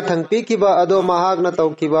Mangonda Yathang Pikiba, Ado Mahakna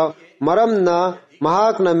Taukiba, Maramna,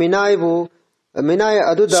 Mahakna Minaibu. So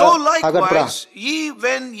likewise,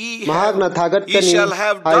 when ye shall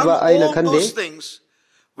have done all those things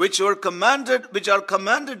which are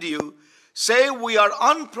commanded you, say, we are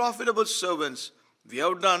unprofitable servants. We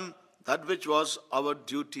have done that which was our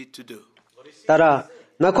duty to do. Tara,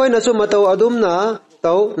 nakoi na sumatau adumna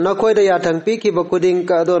tau nakoi da yathang pikiba kuding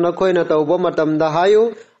ka do nakoi na tau ba matam da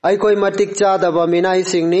hayu ai koi matik cha da ba minai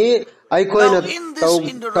singni ai koi na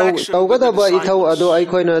tau ga da ba ithau ado ai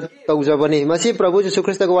koi na tau jabani masi Prabhu Jesus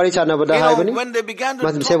Christ ga wari chana ba da hai bani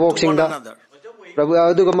mas sevok sing da Prabhu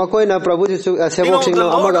adu ga makoi na Prabhu Jesus sevok sing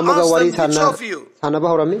na amaga wari chana ba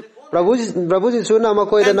horami Prabhu Jesus na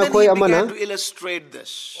makoi da nakoi amana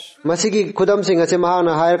masigi khudam sing ase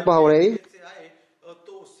mahana hayak pa hore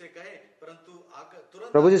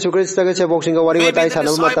Prabhu Jesus Christ ga sevok sing ga wari batai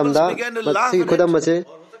chana ba matam da masigi khudam ase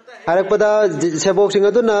Harakpada Sebok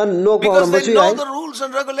Aduna no because they know the rules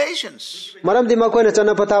and regulations. Maram di makoy na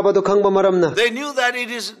chana pataba do khangba maram na. They knew that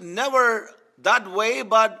it is never that way,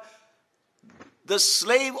 but the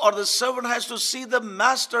slave or the servant has to see the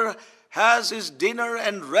master has his dinner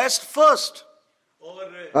and rest first.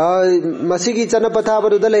 Masigi chana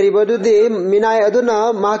pataba do dalari badu di minay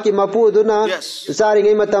aduna maki mapu aduna sari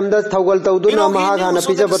ngay matam da thawgal tawduna mahaga na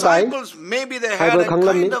pija batay. Maybe they had a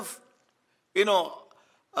kind of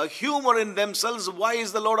a humor in themselves. Why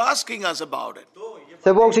is the Lord asking us about it?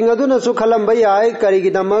 Sebok sing aduna su khalam bai ai kari gi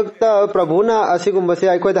damak ta prabhuna asigum base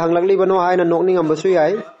ai koi da hanglakli bano hai na nokning am basu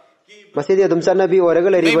ai masidi adum chana bi oraga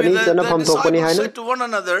leri bani chana pham thokpani hai na to one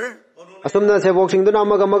another asumna sebok sing duna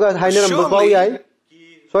amaga hai na ram bau ai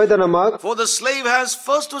soi da namak for the slave has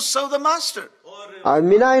first to serve the master.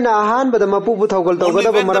 Minai na ahan bada mapu bu thawgal tawga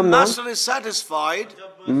da maram na master is satisfied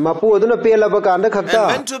mapu aduna pela ba kanda khakta and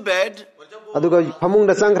went to bed. Aduga phamung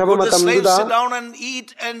da sangraba matam du da sit down and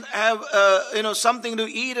eat and have something to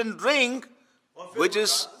eat and drink which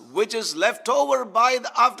is left over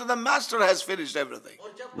after the master has finished everything.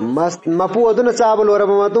 Mapu aduna chaba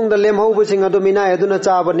loraba matung da lem hau bu sing adu minai aduna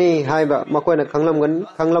chaba ni haiba makoi na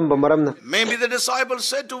khanglam ba maram na maybe the disciples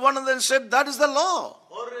said to one another and said, that is the law.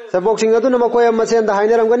 Sabok sing aduna makoi amasen da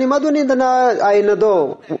hainaram gani maduni dana aina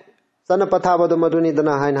do sana pathaba do maduni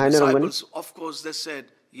dana hainaram gani. Of course they said,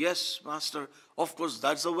 yes, master, of course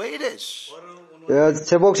that's the way it is.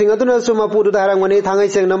 Sebok sing aduna su mapu du darang mani thangai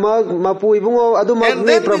seng nama mapu ibungo adu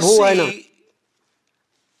me prabhu haina.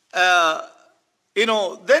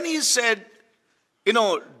 Then he said,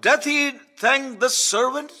 doth he thank the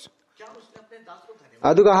servant?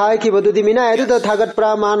 Aduga hai ki badu di mina adu da thagat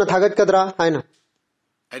pra mana thagat kadra haina.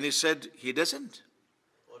 And he said he doesn't.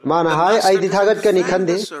 Mana hai ai di thagat ka ni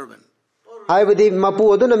khande. Hai badi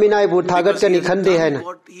mapu aduna minai bu thagat ka ni khande haina.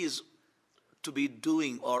 What he is to be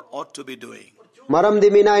doing or ought to be doing. Maram di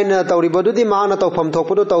minai na tawri badu di mana tawpham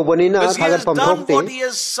thokpudu tawbani na thagat pham thokte. What he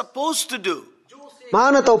is supposed to do.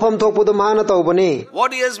 Mana tawpham thokpudu mana tawbani.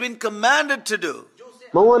 What he has been commanded to do.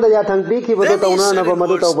 Mangonda ya thangpi ki badu tawna na ba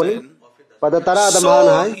madu tawbani. Pada tara da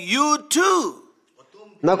mana hai. So you too.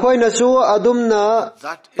 Nakhoi na su adum na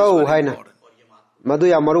taw haina. Madu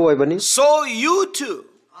ya maru oi bani. So you too.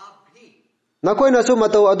 Nakoi na su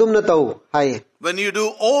matau adum na taw hai. When you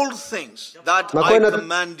do all things that I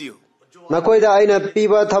command you. Nakoi da aina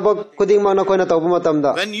piba thabak kuding ma nakoi na tawba matam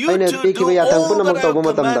da. When you too do all that I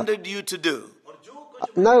have commanded you to do.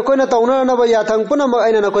 Nakoi na tawna na ba ya thang puna ma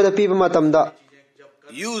aina nakoi da piba matam da.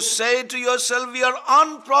 You say to yourself, we are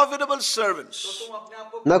unprofitable servants.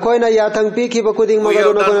 Nakoi na ya thang pi ki ba kuding ma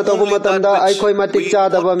garo nakoi na tawba matam da ai koi matik cha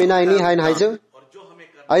da ba minai ni hain haisu.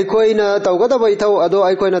 Ai koi na tawga da ba ithau ado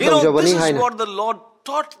ai koi na tawja bani hain. This is what the Lord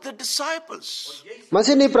taught the disciples.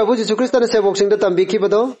 Masini Prabhu Jisu Christ na sebok sing da tambi ki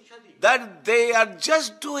bado. That they are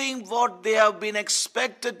just doing what they have been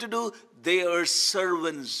expected to do. They are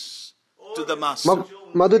servants to the master.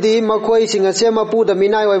 Madudi makhoi sing ase mapu da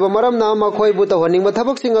minai oi ba maram na makhoi bu ta honing ba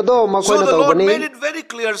thabak sing ado makhoi na So the taw Lord bani. made it very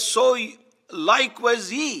clear. So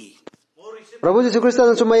likewise ye. Prabhu Jisu Christ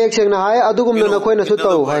na sumayek sing na hai adugum na nakhoi na su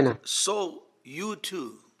taw hai na. So you too.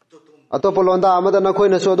 Ato polonda amada nakhoi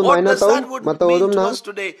na su adum hai What na does taw that would mataw mean adum to na. us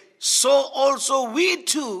today? So also we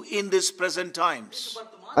too in these present times.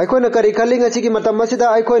 Aikoi na kari khaling asi ki matam masida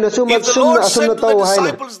aikoi na su If the sum Lord na asum said na to the taw hai na.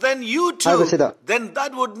 disciples, then you too, then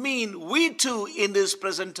that would mean we too in these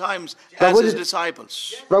present times as his disciples.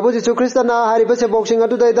 Prabhu Jisu Christ na hari ba sebok sing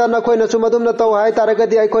adu dai da nakhoi na su madum na taw hai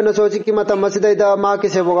taragadi aikoi na so chi ki matam masida da ma ki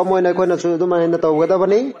sebok amoy na aikoi na su dum na taw ga da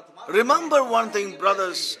bani. Remember one thing,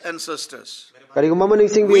 brothers and sisters. Kari ko mamaning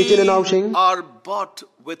sing bi chin na sing. Are bought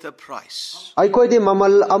with a price. Aikoi di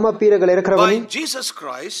mamal ama pira ga le rakha By bani. Jesus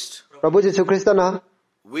Christ, Prabhu Jisu Christ na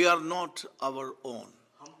we are not our own.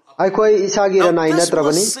 aikoi isagi ra Now nai na this tra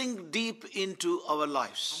bani. must sink deep into our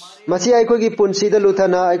lives. Masi aikoi gi punsi da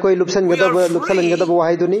luthana aikoi lupsan ga da lupsalan ga da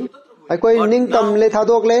wahai duni. Aikoi ning tam le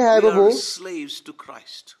thadok le hai We babu. are slaves to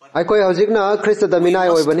Christ. Aikoi hojik na Christ da minai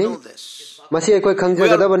oi Must bani. know this. Masi aikoi khangja We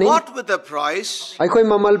ga da are bani. bought with a price Aikoi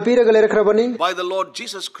mamal pira ga le rakha bani. by the Lord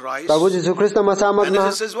Jesus Christ. Prabhu Jisu Christ na masamak And na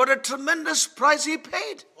it says, what a tremendous price he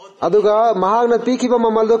paid. aduga mahag na pikiba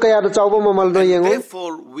mamal do kaya da chawba mamal do yengo.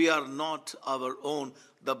 Therefore, we are not our own.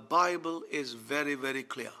 The Bible is very, very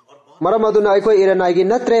clear. Maram aduna aikoi iranai gi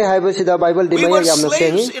natre hai ba sida Bible di We were maya yam na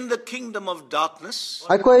slaves sengi. in the kingdom of darkness.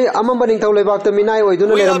 Aikoi amam baning thaw le bak ta minai oi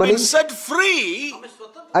duna We le have bani. been set free,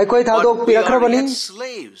 Aikoi thadok but we pirakra are bani. yet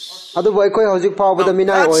slaves. Adu aikoi hojik phaw ba da Now,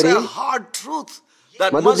 minai oi that's ri. a hard truth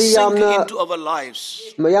that Madudi must sink yamna- into our lives.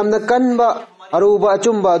 Mayamna kanba aruba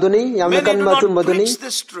achumba aduni yamna Many do kanba not achumba preach aduni.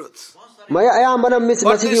 this truth. Maya ayambana mis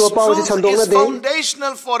But masigi this wapaw si truth sandong na is de.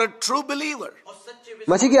 foundational for a true believer.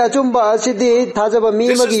 Masigi achumba asidi thajaba mi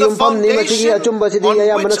This magi is the yumpam ni masigi foundation achumba asidi on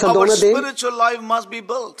ayambana which sandong our na de. spiritual life must be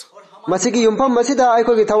built. Masigi yumpam masida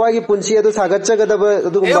aikoi gi thawai gi punsi adu sagatcha ga da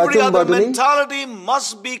adugumba Every achumba other aduni. mentality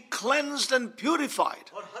must be cleansed and purified.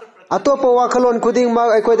 Atopa wakhalon khuding ma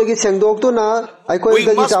aikoi dagi sengdok tu na aikoi We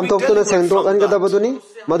dagi must be chamtok tu na delivered sengdok from an ga da that. baduni.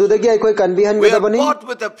 Madudagi aikoi kanbi han We ga da are bani. bought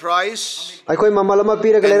with a price, Aikoi mamalama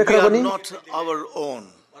pira ga le and we rakha are bani. not our own.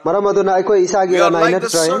 Maram aduna aikoi isagi We ra are nai like na the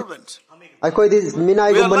try. servant. Aikoi di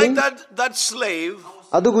minai We are like gumbani. that slave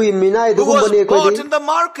Adugu minai who was dugumbani aikoi bought di. in the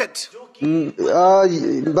market.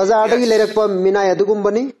 Bazar dagi le rakpa minai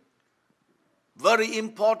adugumbani. Very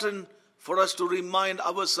important for us to remind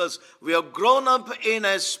ourselves. We have grown up in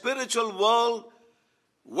a spiritual world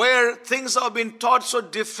where things have been taught so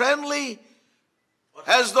differently,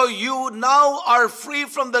 as though you now are free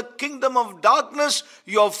from the kingdom of darkness.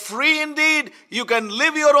 You are free indeed. You can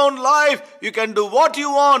live your own life. You can do what you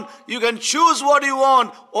want. You can choose what you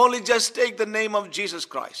want. Only just take the name of Jesus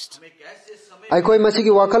Christ. Aikoi masigi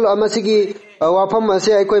wakal amasigi wafam ase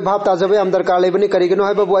aikoi bhab tajabe am darkar lebani karigeno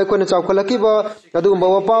haiba bu aikoi na chawkhalaki ba adugumba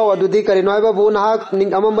wapaw adudi karino haiba bu nahak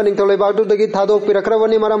ning amam baning tolai bak tu dagi thadok pirakra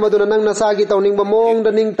bani maram aduna nang nasagi tawning ba mong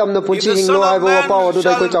da ning tamna If punchi the hinglo Son of haiba wapaw Man adu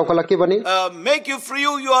dai koi chawkhalaki bani shall make you free,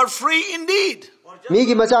 you are free indeed. mi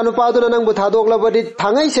gi macha nu pa aduna nang bu thadok labadi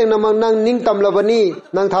thangai seng namang nang ning tam labani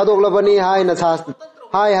nang thadok labani hai na sa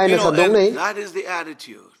hai na sadong nei And that is the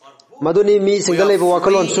attitude. maduni mi We single are lebo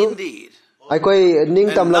wakalon free su indeed. aikoi ning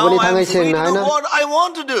tam And now labani I am thangai free seng to na do hai na what I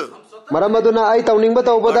want to do. Maram aduna ai tawning ba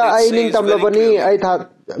tawbada But it ai says ning tam very labani clearly, ai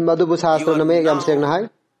tha madubu You shastra are na me yam now seng na hai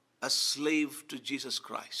a slave to Jesus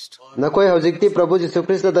Christ. nakoi hojikti Prabhu Jisu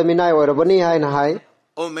Christ da minai orabani hai na hai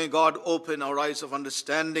Oh, may God open our eyes of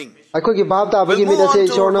understanding. aikoi gi bab ta We'll bagi mi move da on se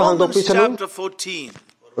to shorna hang dok Romans pi sanu chapter 14.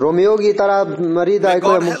 Romeo gi tara mari da May aikoi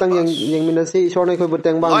God amuktang help us. yeng minasi shorna koi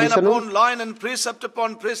buteng bang Line bisanu upon line and precept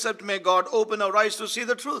upon precept, may God open our eyes to see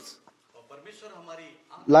the truth.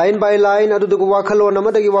 line by line adu dugu wakhalon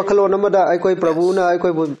amadagi wakhalon amada aikoi Prabhu na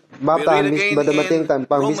aikoi bab We ta read han bis again bada mateng tan in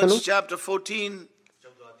pang bisanu Romans chapter 14.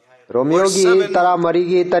 Romeo verse gi 7. tara mari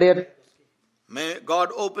gi taret May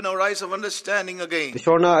God open our eyes of understanding again.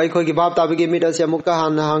 shorna aikoi gi bab ta bagi mi da se amukta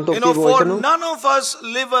han hang tok pi For boisanu none of us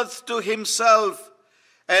liveth to himself,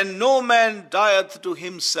 and no man dieth to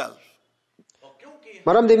himself.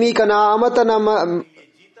 maram de mi kana amata na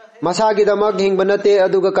masagi damak hingba nate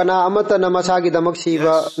aduga kana amata na masagi damak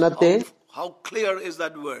siba nate How clear is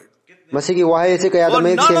that word? masigi wahai se kaya For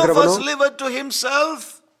damek none of sengrabano us liveth to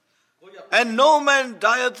himself, and no man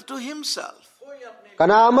dieth to himself.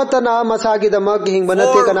 kana amata na masagi damak hingba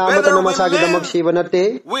nate For kana amata whether na we masagi damak live, siba nate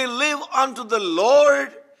we live unto the Lord,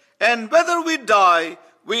 and whether we die,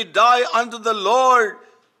 we die unto the Lord.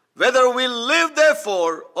 Whether we live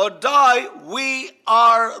therefore or die, we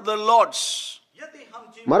are the Lord's.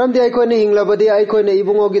 Maram di aikoina hinglabadi aikoina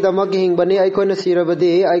ibungogi damak hingbani aikoina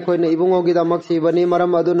sirabadi aikoina ibungogi damak sibani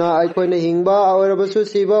maram aduna aikoina hingba aurabasu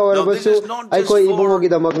siba aurabasu aikoi ibungogi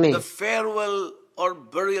damak ni. The farewell or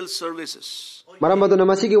burial services. Maram aduna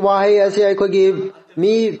masigi wahai ase aikogi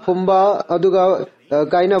mi pumba aduga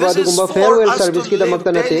kaina badu kumba farewell service ki damak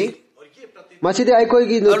tanate. Masidi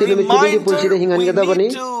aikogi nuti numiti pulsida hingangada bani.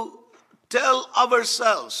 To tell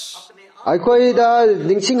ourselves. Aikoi da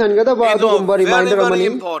dingsing hangada ba adu kumba reminder amani.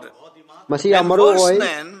 Masi amaro oi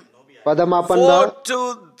padamapanda. For to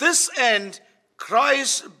this end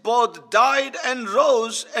Christ both died and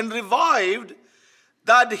rose and revived,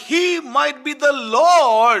 that he might be the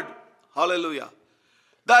Lord. Hallelujah.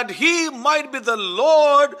 That he might be the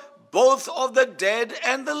Lord both of the dead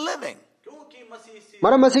and the living.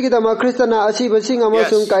 Maram masigi dama Kristana asi basing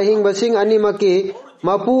amasung kahing basing animaki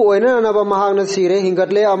mapu oina naba mahagna sire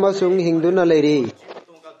hingatle amasung hingduna leiri.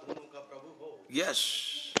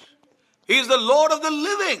 Yes. He is the Lord of the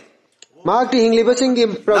living. Mahagti hingli basing ki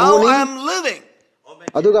Now prabhu I am living.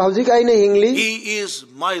 aduga haujik aine hingli. He is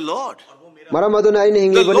my Lord. Maram aduna aine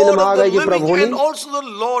hingli The bani na Lord of the mahagai ki living prabhu and ni. also the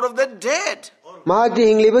Lord of the dead. Mahagti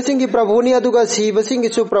hingli basing ki prabhu ni aduga si basing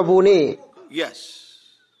ki su prabhu ni. Yes.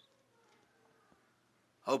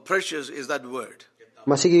 How precious is that word.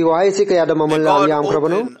 Masigi wahai si kaya da May mamal God yang prabhu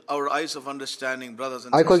no. open our eyes of understanding, brothers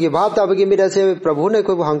and Aikoi ki sisters. bhab tabagi mira se prabhu ne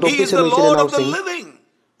koi hangtok He ki is se the no Lord chile of the sing. living.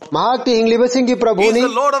 Mahagti hingli basing ki He prabhu is ni. the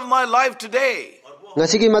Lord of my life today.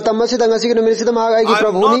 Ngasigi matam masida ngasigi no mirisida mahagai ki I am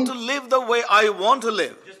prabhu not ni. to live the way I want to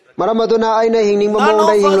live. Maram aduna aina hingning None mamong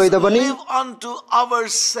da of hingloi us da bani. live unto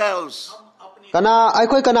ourselves. Kana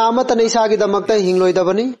aikoi kana amata na isa ki damakta hingloi da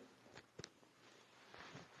bani.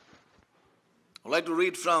 I'd like to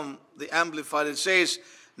read from the Amplified. It says,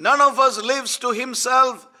 none of us lives to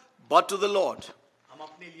himself but to the Lord.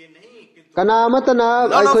 Kana amata na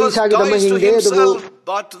None of aikoi us isa ki damang dies to hingde himself adugo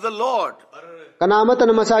but to the Lord. kana amata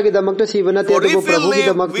na masa ki damakta siba na te For adugo if we prabhu ki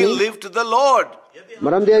live, damak we ni. live to the Lord.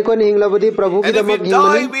 Maram di aikoi ni hinglabadi prabhu ki And if we damak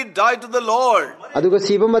die, hingmani. we die to the Lord. Adugo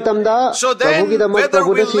siba matamda So prabhu ki then, damak whether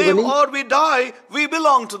prabhu we da siba live ni. or we die, we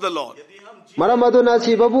belong to the Lord. Maram aduna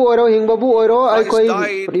sibabu oiro hingbabu oiro Christ aikoi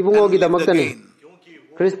died ribungo and ki lived damak tani. again.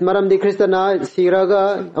 Maram di Kristana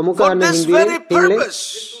siraga amuka For na this hingle very hingle.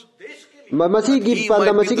 purpose, Masi that ki he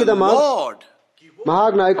panda might be masi ki the damak Lord.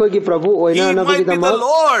 mahag na aikoi ki prabhu oina He na bagi might be the damak.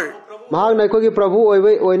 Lord, Mahag na aikoi ki prabhu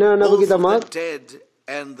oina na bagi both of the damak. dead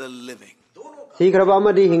and the living. Sikraba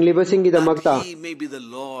amadi hingli basing ki damak That ta. he may be the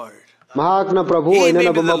Lord. Mahag na prabhu He oina may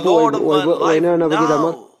na be the bamapu Lord of my life oina na bagi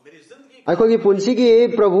damak. now. Aikoi ki punsi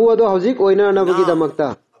ki prabhu ado haujik oina na bagi damak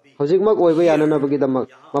ta. Haujik mak oiba yana na bagi damak.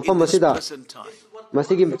 In Mapam this masida. present time.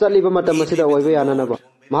 Masigi chaliba matam masida oiba yana na ba.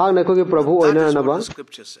 Mahag na aikoi ki prabhu That oina is na what ba. the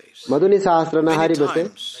scripture says. Maduni sastra na hari Many base.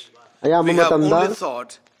 times Ayam we have matamda only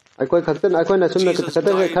thought aikoi khaktan aikoi na sumna Jesus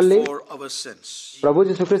khata died khalli. for our sins. Prabhu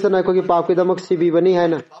Jisu Krishna aikoi ki paap ki damak sibi bani hai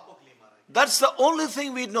na. That's the only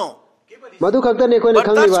thing we know. Madu khaktan aikoi na But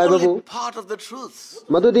khangli that's bai only babu. part of the truth.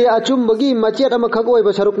 Madu di achum bagi macet ama khak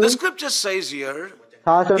oiba saruk The ni. scripture says here,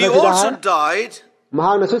 Sastra he na sida also ha. died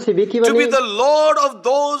Mahag na su sibi ki to be bani. the Lord of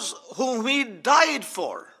those whom he died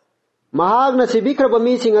for. Mahag na sibi kraba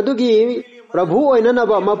mi sing adugi prabhu oina na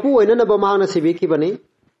ba mapu oina na ba mahag na sibi ki bani.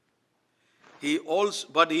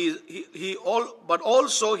 But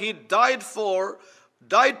also he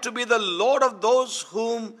died to be the Lord of those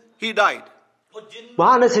whom he died.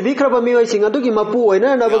 Mahag na sibi kraba mi oi sing adugi mapu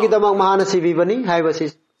oina na bagi damak mahag na sibi bani hai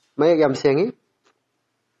basi. Mayak yam sengi.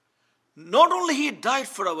 Not only he died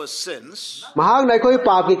for our sins, Mahag na aikoi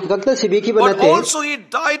paap ki khakta sibi ki but banate. also he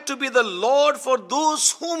died to be the Lord for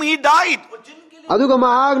those whom he died. Aduga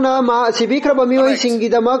mahag na sibi kraba mi oi sing ki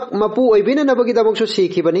damak mapu oibina na bagi damak su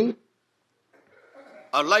sikhi bani.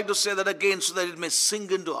 I'd like to say that again so that it may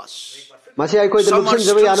sink into us. Masi aikoi Some are dalupsin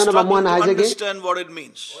still jabai yana na struggling bamuan to haijage. understand what it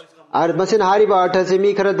means. Ar masin hari ba artha se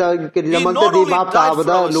mi khara da ki damak not da di only bap died ta for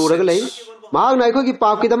abada our luraga lai. sins. Mahag na aikoi ki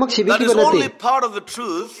paap ki damak sibi That ki is only banate. part of the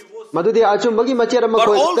truth. Madu di achum bagi macet ama But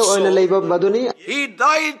koi also, oina leiba maduni. he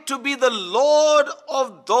died to be the Lord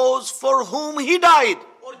of those for whom he died.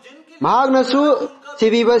 Mahag na su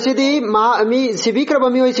sibi basi di mi sibi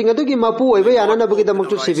kraba mi oi sing adugi mapu oiba yana na bagi damak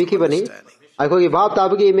su sibi ki bani. Aikoi ki bap ta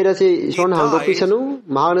bagi mera se son hang dopi sanu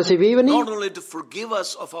mahag na sibi bani. Not only to forgive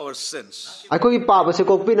us of our sins, Aikoi ki paap se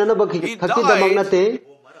kokpi na na bagi he khakti damak na died te.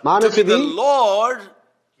 Mahag na to be the sibi Lord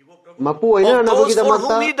mapu oina of na bagi those for damak whom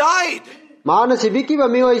ta. he died. Mahana sibiki ba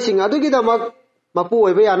mi oi sing adugi damak mapu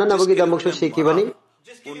oiba yana na bagi damak su sikhi bani.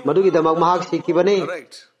 Madugi damak mahag sikhi bani.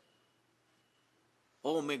 Correct.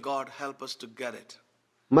 Oh, may God help us to get it.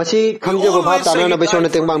 Masi khangja baba tana na besona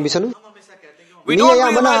tengbang bisanu. We don't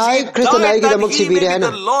realize he died that he may be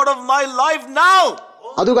the Lord of my life now.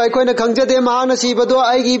 Adu gai koina khangja de mahana sibado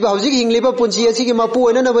aigi hauji hingliba punchi asigi mapu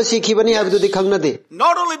oina na basi khibani habdu de khangna de.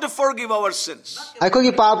 Not only to forgive our sins. Aiko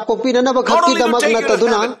gi pap kokpi na ba khakki damak na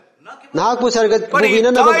taduna. Nahak pu sargat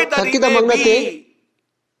bubina na ba khakki damak na te.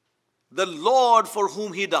 The Lord for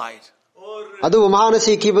whom he died. Adu mahana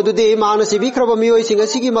sikhibadu de mahana sibi khraba mioi singa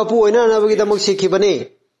sigi mapu oina na bagi damak sikhibani.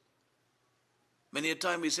 Many a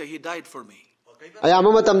time we say he died for me.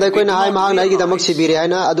 Ayama matam da koina hai mahang na gi damak sibire hai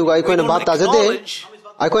na adu gai koina bap tajade.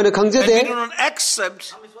 Ai koina khangje de. We do not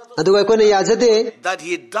accept adu gai koina yajade that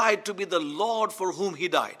he died to be the Lord for whom he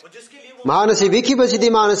died. Mahana sibi ki basidi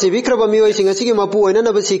mahana sibi khraba mioi singa sigi mapu oina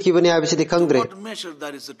na ba sikhibani hai basidi khangdre. What measure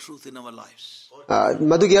that is the truth in our lives.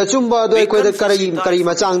 Madugi achumba do koi da kari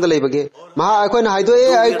machang da lebage maha koi na haido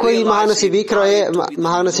ai koi mahana sibi krae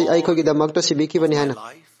mahana si ai koi gi damak to sibi ki bani hana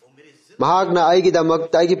mahag na ai gi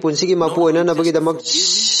damak ai gi punsi gi mapu ina na bagi damak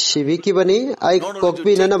sibi ki bani ai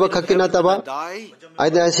kokpi na ba khakina taba ai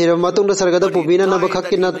da siram matung da sarga da pubina na ba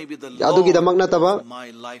khakina adu gi damak na taba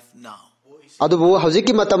adu bu hauji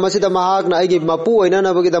ki matam asi da mahag na ai gi mapu ina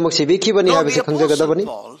na bagi damak sibi ki bani ha bisi khangja da bani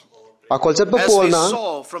akol chat pa pol na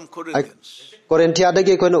Korinthia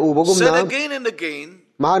dagi koina ubogum na again and again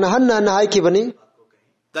mahana hanna na hai ki bani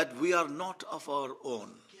that we are not of our own.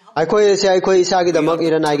 Ai koi se ai koi isa gi damak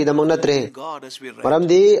iran ai gi damak na tre maram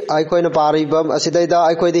di ai koi na pari bam asidai da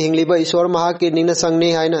ai koi di hingli ba iswar maha ki ningna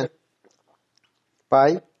sangni hai na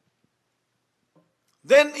pai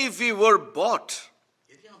then if we were bought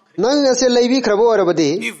nang ase leibi khrabo orabadi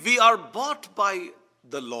if we are bought by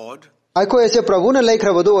the Lord ai koi ase prabhu na lai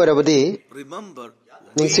khrabadu orabadi remember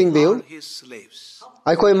Ningsing biu his slaves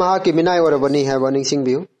ai koi maha ki minai orabani hai ba ningsing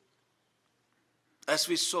biu as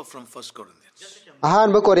we saw from 1 Corinthians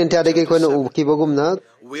ahan ba Korinthia dagi koina ki bogum na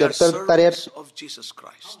chapter 8 of Jesus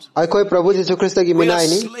Christ ai koi prabhu Jesu Christ gi minai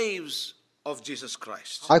ni slaves of Jesus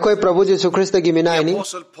Christ ai koi prabhu Jesu Christ gi minai ni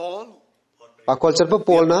Apostle Paul pakol chapa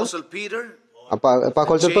Paul na Apostle Peter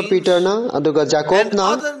pakol chapa Peter na aduga Jacob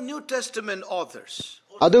na other New Testament authors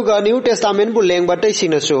aduga New Testament bu leng batai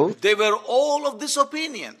sinasu they were all of this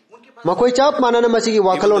opinion makoi chap manana masigi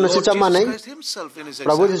wakalo na si chamanai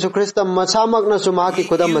prabhu Jesu Christ masamak na suma ki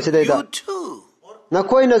khudam masidai da na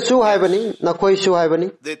koi na su hai bani na koi su hai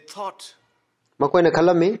bani they thought makoi na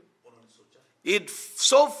khalami it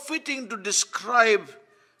so fitting to describe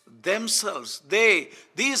themselves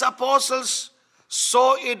these apostles saw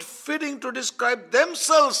it fitting to describe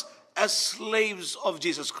themselves as slaves of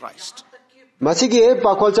Jesus Christ masigi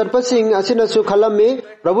pakol charpa sing asina su khalami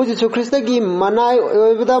prabhu Jesu Christ gi manai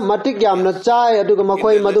oibada matik yamna chai aduga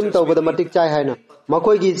makoi madum tawbada matik chai haina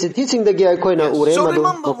makoi gi chithi sing da gi akoi na ure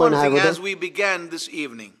madum makoi na haibada as we began this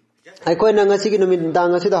evening akoi na ngasi gi numit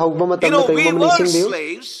dang asi da hawba matam na tawi mamni sing biu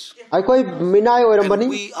akoi minai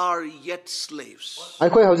orambani we are yet slaves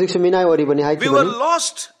akoi hawjik su minai ori bani hai ki we were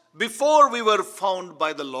lost before we were found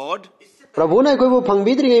by the Lord prabhu na akoi bu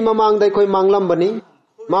phangbidri ngai mamang da akoi manglam bani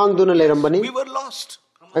mang duna leram bani we were lost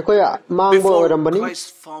akoi mang bo oram bani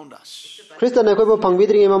Christ found us Christian akoi bu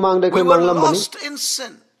phangbidri ngai mamang da akoi manglam bani lost in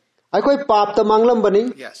sin akoi pap ta manglam bani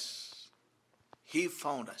yes he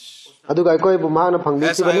found us aduga akoi bu ma na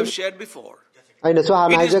phangbi as ki I bani have shared before aina so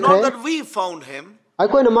han it hai is not jakhe that we found him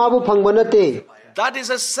akoi na ma bu phangba na te that is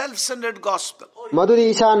a self-centered gospel maduri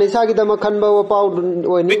isa ne sa gi dama khanba wa pau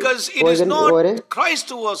oini because it is not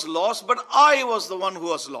Christ who was lost but I was the one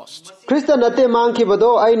who was lost Christian ate mang ki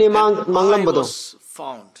bado ai ne manglam bado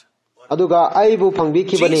found aduga ai bu phangbi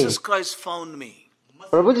ki bani Jesus Christ found me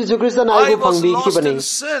prabhu Jesu Christ na ai bu phangbi ki bani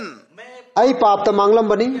ai pap ta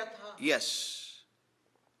manglam bani yes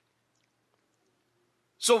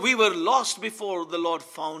so we were lost before the Lord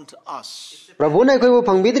found us prabhu na koi bu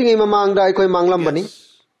phangbidri ngai mamang da ai koi manglam bani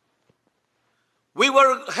we were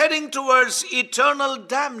heading towards eternal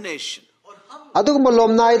damnation aduguma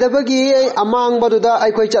lom nai da bagi amang badu da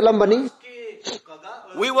ai koi chatlam bani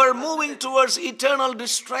we were moving towards eternal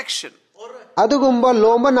distraction adugumba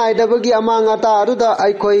lomba nai da bagi amang ata adu da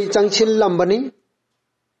ai koi changchil lam bani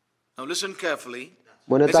now listen carefully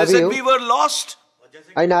mona it said tabiu we were lost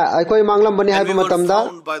aina ai koi manglam bani hai matam da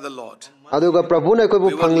by the Lord aduga prabhu na koi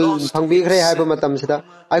bu phangbi khre hai matam sida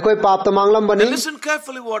ai koi pap ta manglam bani listen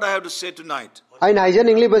carefully what I have to say tonight aina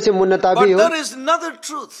haijan ingli basi munna tabiu but there is another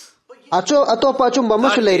truth atopa achumba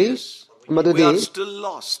ma su leri madudi we are still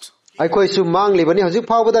lost ai koi su mangli bani hojik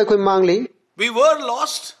phawba da koi mangli we were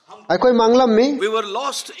lost ai koi manglam mi we were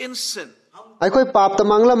lost in sin ai koi pap ta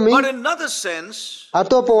manglam mi but in another sense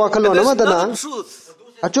atopa wakhalona ma dana truth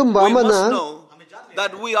achumba we ma must na know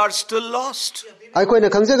that we are still lost ai koi na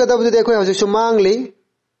khangja ga da bu de koi hojik su mangli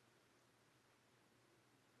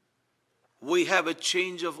we have a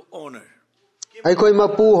change of owner. Aikoi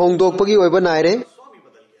mapu hongdokpagi oiba naire.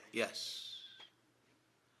 Yes.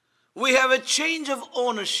 We have a change of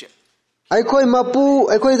ownership.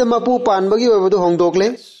 Aikoi da mapu panbagi oiba du hongdokle.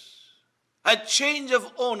 A change of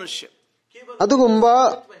ownership. Adugumba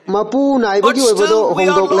mapu naibagi But oiba du still we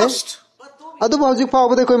are hongdokle. lost. Adubu hauzik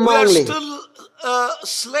phawbada koi We are mangle. still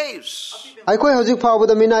slaves. Aikoi hauzik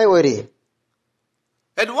phawbada minai oiri.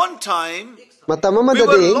 At one time, Matam we amada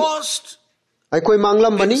were de lost aikoi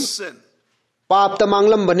manglam in bani. sin. Paap ta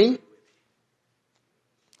manglam bani.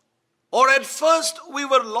 Or at first we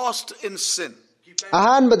were lost in sin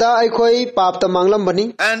Ahan bada aikoi paap ta manglam bani.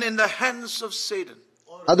 and in the hands of Satan.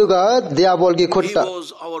 Aduga diabol gi He khutta.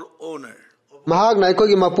 was our owner. Mahag na aikoi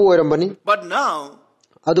gi mapu oiram bani. But now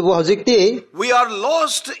Adubu hauzikti we are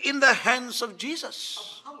lost in the hands of Jesus.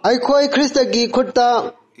 aikoi Krista gi khutta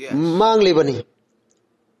Yes. mangli bani.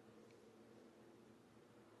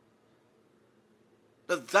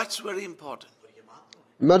 That's very important.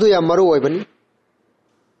 Madu ya maru oi bani.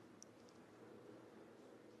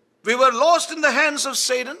 We were lost in the hands of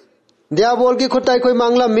Satan. Diabol gi khutta aikoi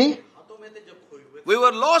manglam mi. We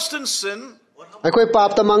were lost in sin. Aikoi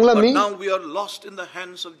paap ta manglam But mi. now we are lost in the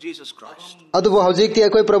hands of Jesus Christ. Adubu hauzikti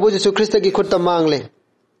aikoi Prabhu Jesu Krista gi khutta mangle.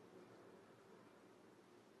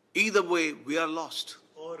 Either way, we are lost.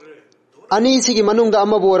 Ani sigi manungda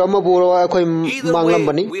ama bor aikoi Either manglam way,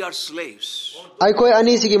 bani. we are slaves. Aikoi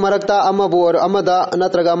ani sigi marakta ama bor amada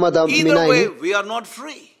natraga amada Either minai way, ni. we are not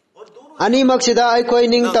free. Ani maksida aikoi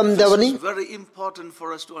ning Now, tam this dabani. is very important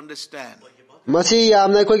for us to understand. Masi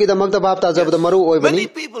yamna aikoi gi damakta bhap ta jabda maru oi Many bani.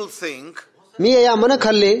 people think Mi ayamana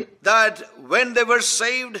khalle that when they were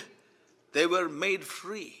saved, they were made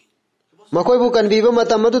free. makoi bu kan biba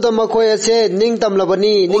matam adu da makoi ase ning tam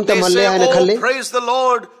labani Oh, ning tam they halle say, haina oh, khalle. praise the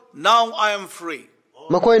Lord, now I am free.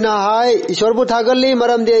 Makoi na hai ishwar bu thagalli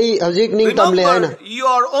maram de ai hajik ning tam le haina. Remember, you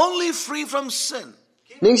are only free from sin.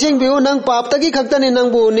 Ningsing biu nang pap ta gi khakta ni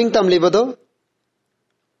nang bu ning tam libado.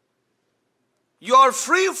 You are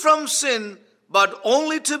free from sin, but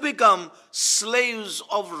only to become slaves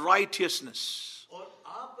of righteousness.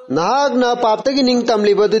 Nahag na pap ta gi ning tam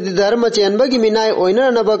libado di dharma chenba gi minai oina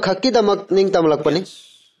na ba khakki damak ning tam lakpani.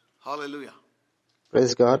 Hallelujah.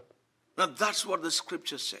 Praise God. Now that's what the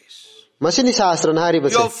scripture says. Masini shastra na hari You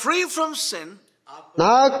are base. free from sin,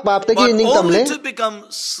 Nahag pap ta gi but ning tam only le. to become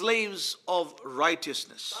slaves of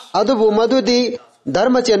righteousness. Adu bu madu di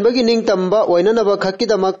dharma chenba gi ning tam ba oina na ba khakki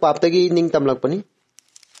damak pap ta gi ning tam lakpani.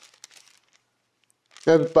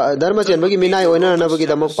 Dharma chenba gi minai oina na ba gi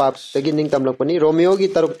damak pap ta gi ning tam lakpani. Romeo gi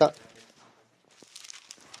tarukta.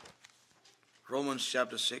 Romans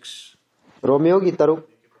chapter 6. Romeo gi taruk.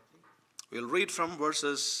 We'll read from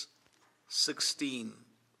verses 16.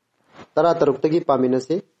 Tara taruk ta gi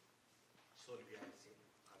paminasi.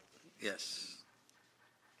 Yes.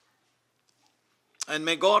 And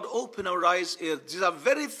may God open our eyes here. These are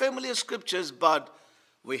very familiar scriptures, but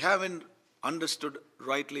we haven't understood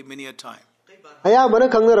rightly many a time. Aya mana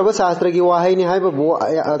khangna raba shastra gi wahai ni haiba bu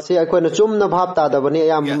se akoi na chumna bhap ta da bani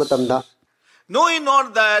aya matam da. Knowing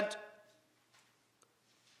not that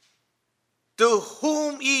to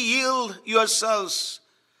whom ye yield yourselves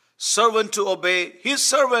servant to obey, his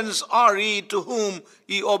servants are ye to whom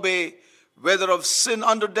ye obey, whether of sin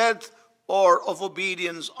unto death or of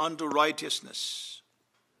obedience unto righteousness.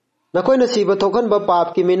 Nakoi na siba thokhan ba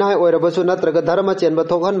pap ki minai oirabasu natraga dharma chen ba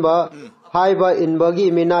thokhan ba haiba inbagi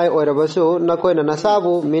minai oirabasu nakoi na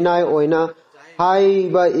nasabu minai oina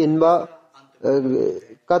haiba inba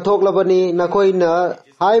kathok labani nakoi na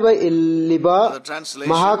haiba illiba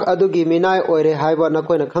mahak adugi minai oire haiba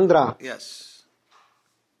nakoi na khandra. Yes.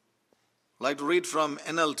 Like to read from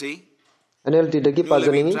NLT, NLT dagi New Living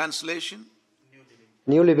pajaningi Translation.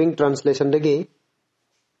 New Living Translation dagi.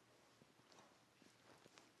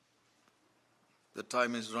 The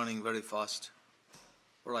time is running very fast.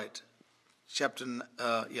 Right. Chapter,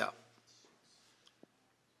 yeah.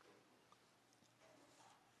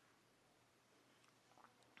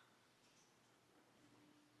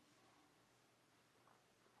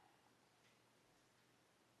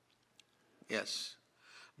 Yes.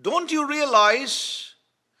 Don't you realize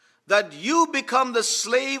that you become the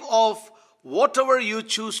slave of whatever you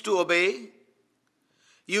choose to obey?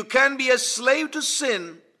 You can be a slave to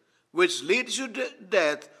sin, which leads you to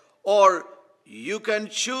death, or you can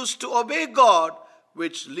choose to obey God,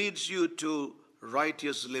 which leads you to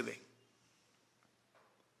righteous living.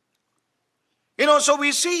 So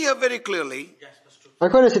we see here very clearly,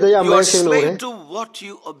 Nakoi na sida ya you are mai sing no slave re. to what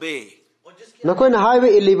you obey. Nakoi na haiba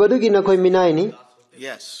illibadu gi nakoi minai ni.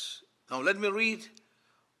 Yes. Now let me read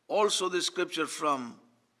also the scripture from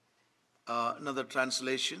another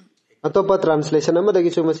translation. Atopa translation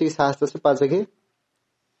amadagi chu masi sastra se pajagi.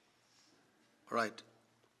 Right.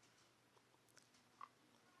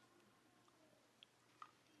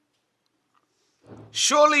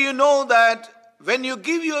 Surely you know that when you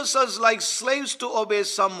give yourselves like slaves to obey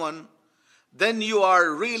someone, then you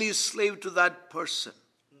are really slave to that person.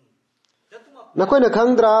 Nakoi na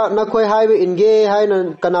khangdra nakoi haibe inge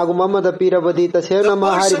haina kanaguma mada pirabadi tasena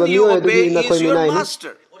ma hariba mi adugi nakoi minai ni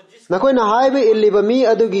nakoi na haibe illiba mi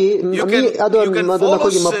adugi mi adon madu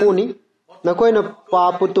nakoi gi mapuni nakoi na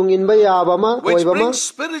paputung inba yaba ma oiba ma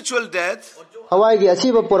spiritual death hawai gi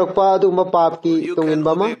asiba porakpa adu ma pap ki tungin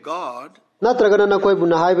ba ma natragana nakoi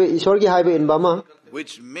buna haibe ishor gi haibe inba ma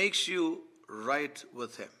which makes you right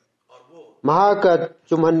with him. Mahaka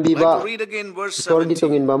chumhan biba read again verse 17 gi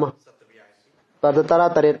tungin ba ma Padatara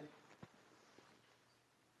taret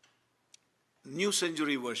New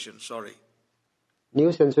Century Version, sorry.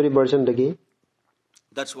 New Century Version dagi.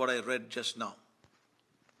 That's what I read just now.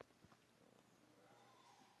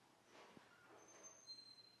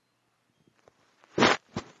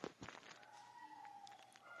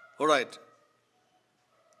 All right.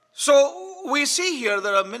 So we see here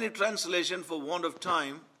there are many translations for want of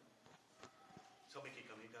time.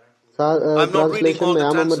 I'm not reading all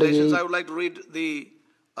the translations. I would like to read the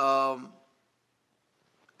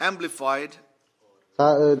Amplified.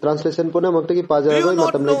 Translation puna magtagi pajara Do you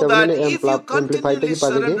not matam know laita that ne if you amplified continually tagi pajage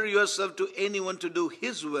surrender yourself to anyone to do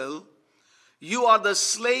his will, you are the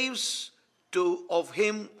slaves of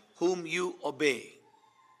him whom you obey?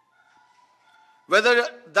 Whether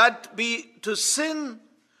that be to sin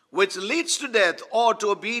which leads to death or to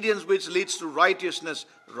obedience which leads to righteousness,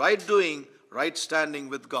 right doing, right standing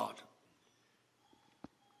with God.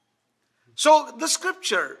 So the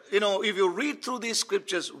scripture, if you read through these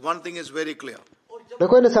scriptures, one thing is very clear.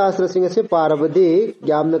 Nakoi na sastra singa se parabadi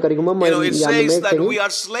yamna kariguma mai It says that we are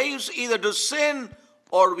slaves either to sin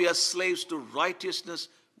or we are slaves to righteousness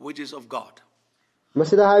which is of God.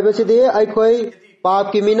 Masida haibasidi aikoi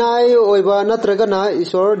paap ki minai oiba natragana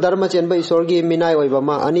isor dharma chenba isor gi minai oiba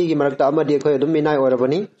ma ani gi marakta amadi khoi adum minai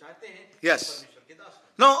orabani. Yes.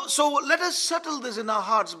 No, so let us settle this in our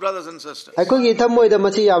hearts, brothers and sisters. Either way,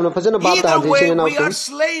 we are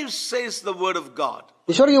slaves, says the word of God.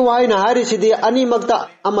 Either we are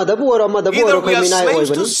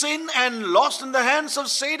slaves to sin and lost in the hands of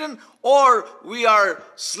Satan, or we are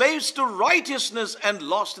slaves to righteousness and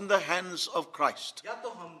lost in the hands of Christ.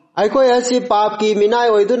 Aikoi asi paap ki minai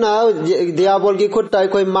oiduna diabol gi khutta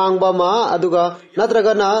aikoi mangba ma aduga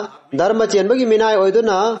natragana dharma chenba gi minai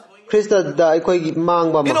oiduna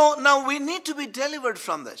now we need to be delivered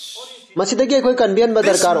from this. This mindset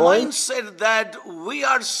that we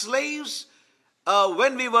are slaves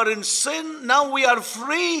when we were in sin, now we are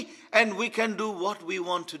free and we can do what we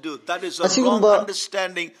want to do. That is a wrong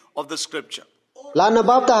understanding of the scripture. Lana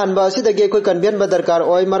bapta hanba asidagi aikoi kanbian ba darkar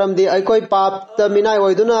oi maramdi aikoi pap ta minai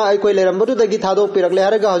oiduna aikoi lerambudu dagi thadok pirakle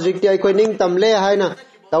haraga hojikti aikoi ning tamle haina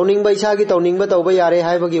tawning ba isa gi tawning ba tawba yare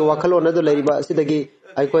haibagi wakhalon adu leriba asidagi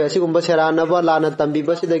aikoi asigumba serana ba lana tambi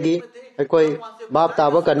ba sidagi aikoi bap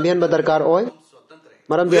taba kanbian ba darkar oi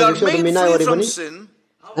maramdi hojikso minai oribani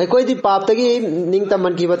aikoi di pap tagi ning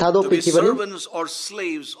taman ki ba thadok pikibani servants or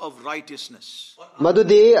slaves of righteousness.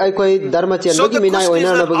 Madudi aikoi dharma chenba gi minai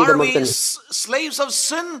oina na bagi damakani slaves of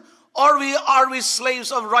sin or are we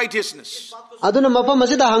slaves of righteousness? Aduna mapam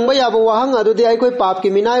masida hangba yaba wahang adudi aikoi pap ki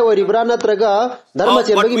minai oribra natraga dharma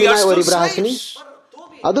chenba gi minai oribra hasini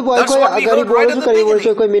adu boy koi agari bosu kari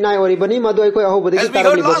bosu koi minai oribani madu aikoi aho bodi ki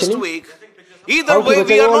tarani bosini either way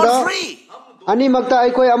we are not free. Ani magta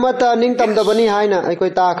aikoi amata ning tamda bani haina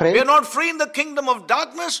aikoi takhre we are not free in the kingdom of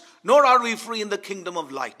darkness nor are we free in the kingdom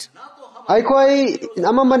of light. Aikoi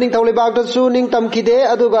amamba ning tawle bag ta su ning tam kide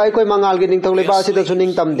aduga aikoi mangal gi ning tawle ba sida su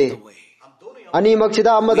ning tamde ani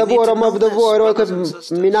maksida amada bu or amada bu or aikoi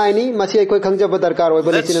minai ni masi aikoi khangjaba darkar oi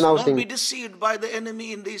bani sin now sing be deceived by the enemy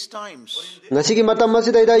in these times. Ngasi gi matam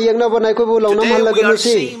masida ida yengna ban aikoi bu lawnam halaga nu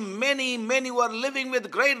si many who are living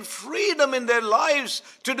with great freedom in their lives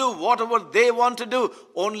to do whatever they want to do,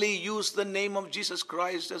 only use the name of Jesus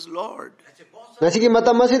Christ as Lord. Nasiki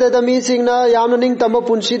matam masida da mi singna yamna ning tamba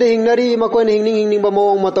punsi de hingnari makoi hingning ba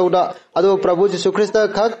mong matauda ado Prabhu Jesu Christa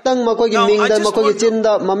khaktang makoi gi ming da makoi gi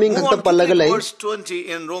chinda maming khakta pallaga lai verse 20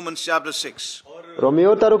 in Romans chapter 6.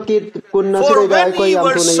 Romeo tarukki kunna sida da aikoi yam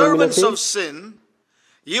tu na yamina si of sin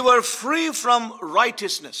you were free from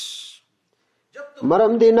righteousness.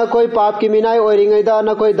 Maram di na koi paap ki minai oiringai da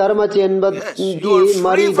na koi dharma chen ba gi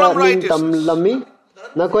mari da ning tam lami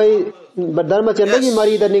na koi dharma chen ba gi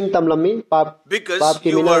mari da ning tam lami paap ki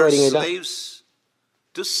minai oiringai da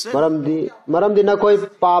maram di na koi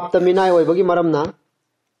paap ta minai oi ba gi maram na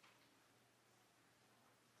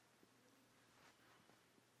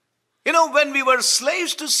You know, when we were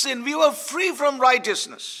slaves to sin, we were free from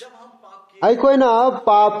righteousness. Aikoina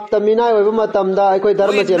pap taminai oiba matamda aikoi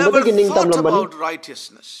dharma chenbagi ki ning tamlambani. About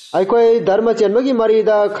righteousness. Aikoi dharma chenbagi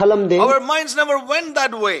marida khalamde. Our minds never went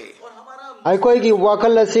that way. Aikoi ki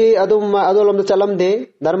wakal asi adolamda chalamde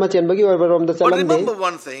dharma chenbagi oiba romda chalamde. But remember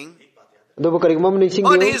one thing.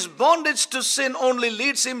 But his bondage to sin only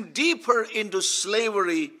leads him deeper into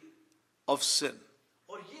slavery of sin.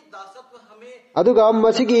 Aduga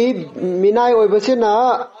masigi minai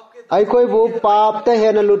oibasina aikoi bu pap ta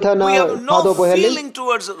hena luthana phado po heli. We have no feeling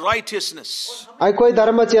towards righteousness. Aikoi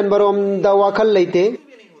dharma chenbarom da wakal leite.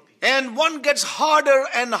 And one gets harder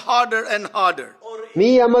and harder and harder.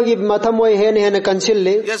 Mi amagi mathamoi hen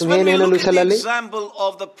kanchille. Yes, when we look at the example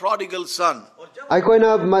of the prodigal son.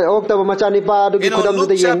 Aikoina oktaba machani pa adu ki khudam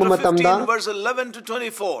du yengba matamda. Verse 11 to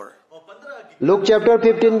 24. Luke chapter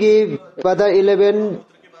 15 gi pada 11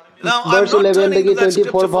 verse 11 dagi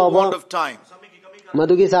 24 bhava.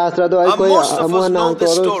 Madugi sastra do aikoi amuhana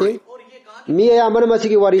toro si. Mi amana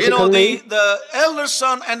masigi wari se khangai. The elder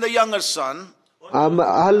son and the younger son.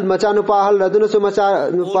 Ahal machanupa ahal raduna so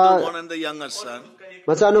machanupa. One and the younger son.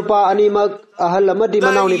 Machanupa animak ahal amadi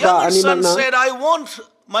manaunipa animak na. Said, I want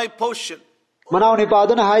my portion. And I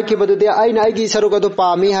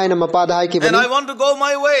want to go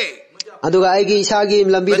my way. When he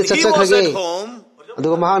was at home, he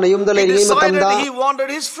decided he wanted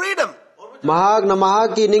his freedom. Now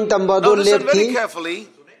listen very carefully.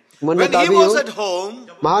 When he was at home,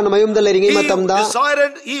 he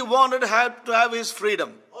decided he wanted to have his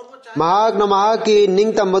freedom. So he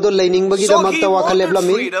wanted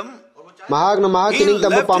freedom.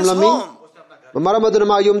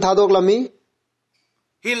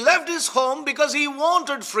 He left his home because he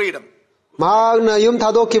wanted freedom. Left his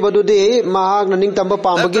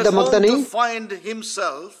home to find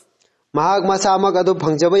himself.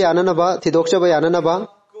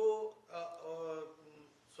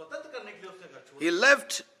 He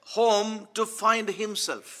left home to find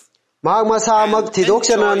himself.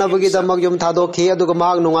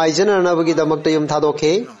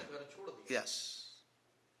 Yes.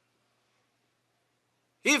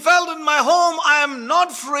 He felt in my home I am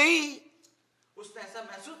not free. To find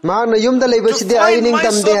myself,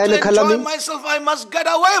 to enjoy myself, I must get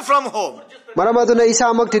away from home. I want to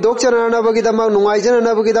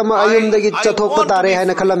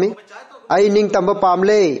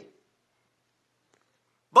be.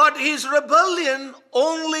 But his rebellion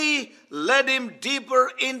only led him deeper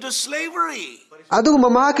into slavery. Yes.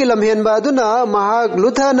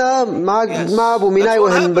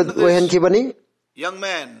 Young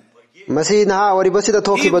man, he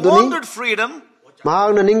wanted freedom,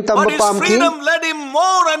 but his freedom led him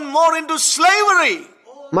more and more into slavery.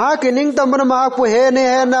 Remember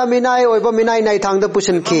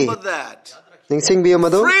that.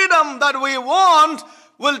 Freedom that we want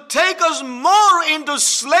will take us more into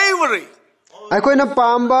slavery.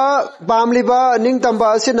 Remember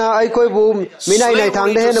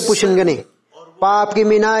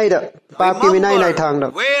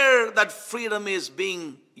where that freedom is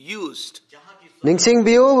being used. He wanted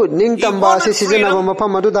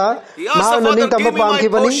freedom. He asked the Father, give me my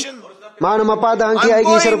portion. I'm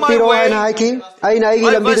going my way.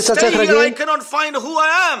 But stay here, I cannot find who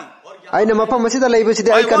I am. I want to find out who I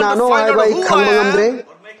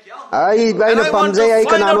am. And I want to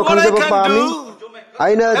find out what I can do.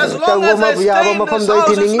 As long as I stay in this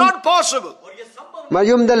house, it's not possible. I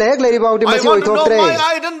want to know my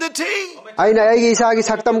identity. I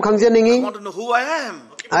want to know who I am.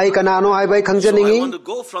 So I want to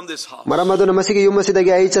go from this house.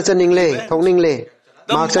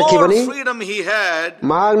 The more freedom he had,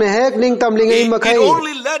 it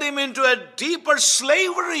only led him into a deeper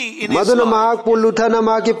slavery in his life.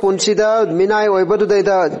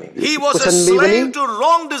 He was a slave to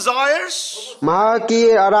wrong desires.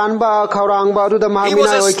 He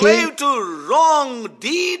was a slave to wrong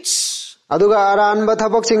deeds.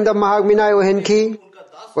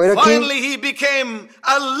 Finally, he became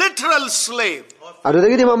a literal slave.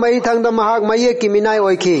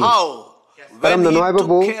 How? When he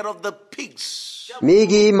took care of the pigs. That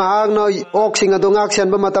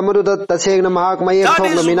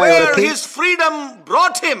is where his freedom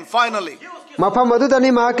brought him finally. I want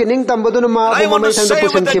to say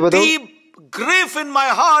with a deep grief in my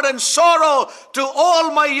heart and sorrow to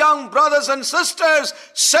all my young brothers and sisters,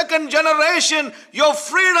 second generation, your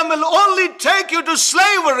freedom will only take you to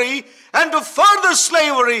slavery and to further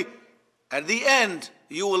slavery. At the end,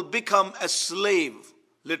 you will become a slave,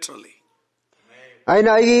 literally.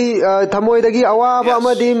 Aina agi thamoidagi awaba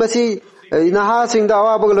amadi masi naha sing da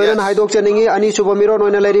awa bag loiran haidok chaningi ani suba miron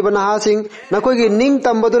oina leriba naha sing nakoi gi ning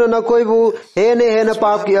tambaduna nakoi bu hena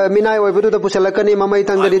pap minai oibudu da pusalakani mamai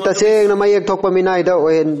tangdari taseng na mai ek thokpa minai da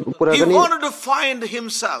oen puragani. He wanted to find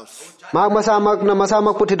himself. Mag masamak na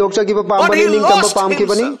masamak puthi dokcha gi pa pambani ning tamba pam ki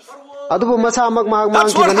bani adubu masamak mag mang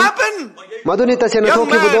ki bani maduni tasena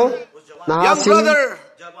thokki budo naha sing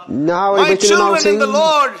naha oi bechina naw sing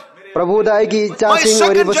Prabhu da aigi cha sing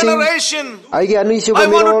ori basing aigi ani suba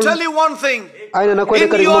miron. I want to tell you one thing. In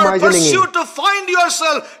your pursuit to find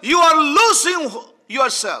yourself, you are losing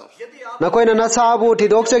yourself. Nakoi na nasabu thi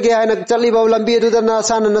dokcha ge ai na chali ba lambi du da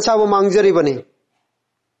nasa na nasabu mangjari bani.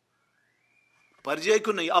 परिचय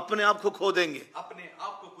को नहीं अपने आप को खो देंगे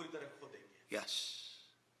yes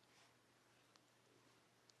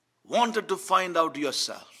wanted to find out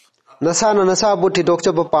yourself nasa na nasa buthi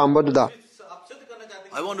dokcha ba pamba du da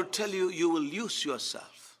I want to tell you you will use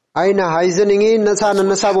yourself aina haizaningi nasa na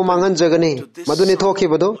nasa bu mangan jagani maduni thokhi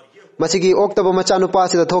bodo masigi okta ba macha nu pa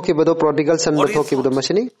sida thokhi bodo prodigal son ba thokhi bodo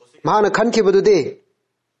masini mahana khanki bodo de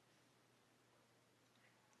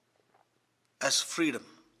as freedom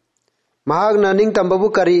Mahagna ning tambabu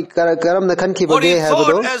karam na khanki bage hai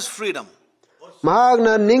bodo as freedom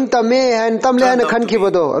Mahagna ning tame han tamle han khanki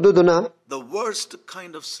bodo aduduna the worst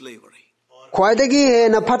kind of slavery khwaidagi he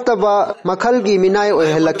na phattaba makhal gi minai oi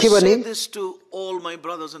helakhi bani this to all my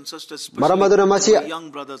brothers and sisters maramaduna masi young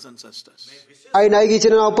brothers and sisters ai nai gi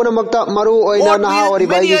china apuna makta maru oina naha ori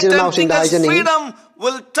bai gi china sing da haijani freedom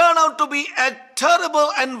will turn out to be a terrible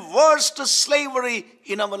and worst slavery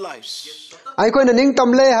in our lives ai koi na ning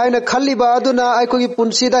tamle hai na khalli ba aduna ai koi gi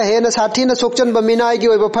punsi da he na sathi na sokchan ba minai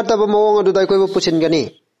gi oi ba phatta ba mawong adu dai koi ba pusin gani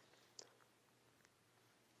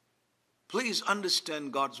please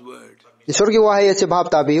understand God's word ishwar gi wahi ache bhab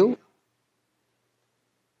tabiu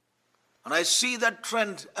and I see that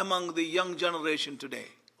trend among the young generation today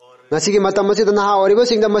ngasigi matam masi da naha ori ba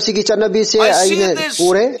sing da masi gi chana bi se ai ne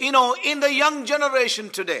pure you know in the young generation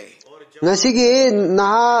today ngasigi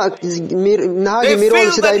naha gi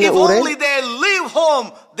miron sida ine ure only they leave home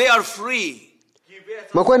they are free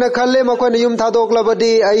makoi na khalle makoi na yum thadok labadi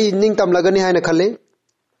ai ning tam lagani hai na khalle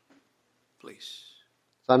please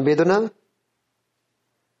sanbeduna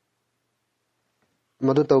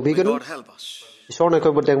madu tawbi ganu God help us ishor na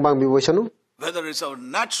koi boteng bang bi boisanu whether it's our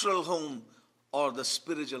natural home or the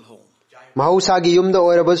spiritual home mahausa gi yum da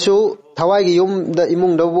oirabasu thawai gi yum da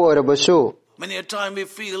imung da bu oirabasu many a time we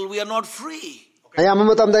feel we are not free ayam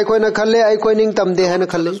matam dai koi na khalle ai koi ning tam de hai na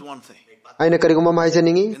khalle ai na kari guma mai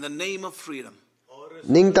janingi in the name of freedom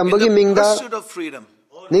ning tambagi mingda pursuit of freedom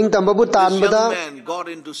ning tambabu tan bada man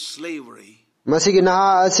got into slavery masigi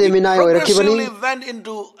naha ase minai oirakhi bani went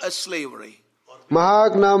into a slavery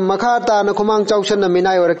mahak na makha ta na khumang chausan na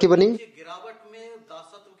minai oirakhi bani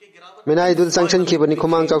minai du sanction ki bani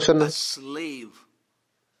khumang chausan na slave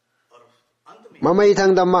mamai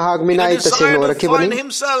thang da mahak minai ta seng oirakhi bani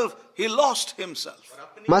himself he lost himself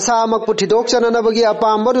masa mak puthi dok chana na bagi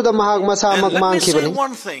apam badu da mahak masa mak mang ki bani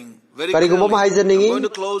one thing very kari guma mai janingi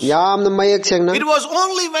yam na mayak seng na it was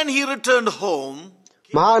only when he returned home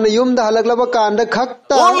mahak na yum da halaklaba kan da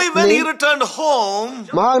khakta only when he returned home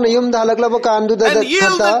mahak na yum da halaklaba kan du da and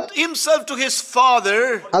yielded himself to his father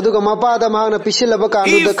adu ga mapa da mahak na pisilaba kan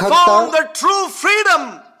du da he khakta found the true freedom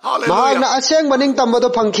hallelujah mahak na aseng baning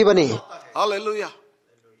tambado phangki bani hallelujah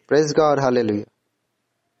praise God hallelujah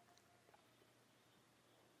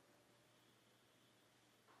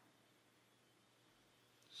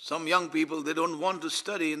some young people they don't want to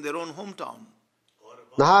study in their own hometown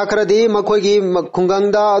naha khradi makhoi gi khungang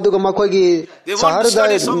da aduga makhoi gi sahar da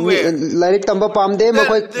lairik tamba pamde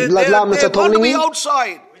makhoi ladlam na chathongni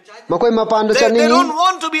makhoi mapan da chani they don't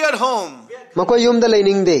want to be at home makhoi yum da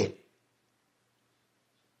leining de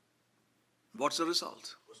what's the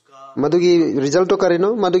result madugi result to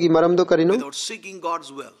karino madugi maram to karino without seeking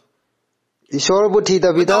God's will ishwar bu thi da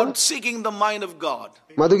vida without seeking the mind of God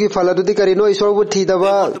madugi phala du di karino ishwar bu thi da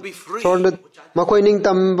ba sonda makhoi ning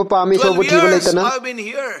tam ba pami so bu thi ba leitana I've been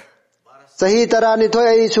here sahi tarani thoi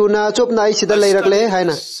ai suna chup na ai sida leirakle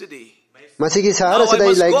haina masigi sahara sida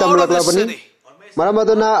ai laik tam lakla bani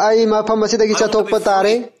maramaduna ai mafam masida gi chathok pa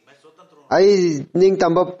tare ai ning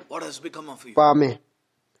tam ba what has become of you pame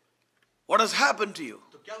what has happened to you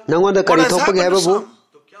nangonda kari thokpa ge hababu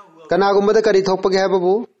kana gumba da kari thokpa ge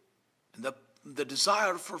hababu the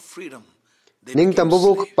desire for freedom ning tam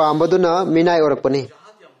bu pambaduna minai orakpani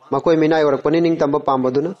makoi minai orakpani ning tam ba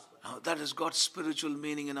pambaduna that is God's spiritual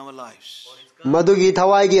meaning in our lives madugi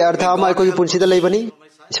thawai gi artha ma ko punsi da leibani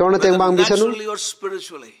shona teng bang bisanu or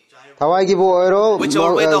spiritually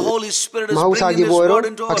whichever way the Holy Spirit is bringing this word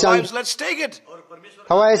into our lives, let's take it.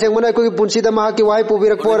 Hawai seng mana ko punsi da mahaki wai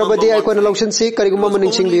pubirak pora badi ai ko na loksin si kariguma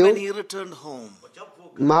maning sing biu When he returned home,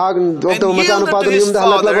 mahag dokta machanu padu yum da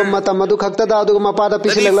halaklaba mata madu khakta da adu ma pada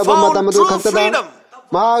pisilaklaba mata madu khakta da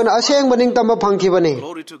mahag na aseng maning tamba phangki bani.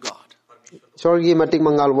 Glory to God. Sorgi matik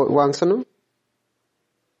mangal wangsanu.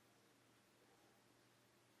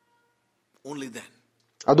 Only then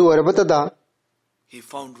Adu arabata da he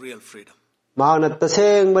found real freedom. mahag na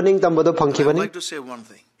taseng maning tamba do phangki I'd bani. like to say one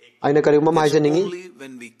thing. Aina kariguma mahai It's janingi only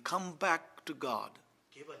when we come back to God,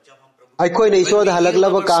 ai koi na iswa da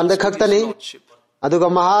halaklaba kanda khakta ni aduga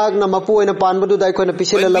mahag na mapu ina panbadu da ai koi na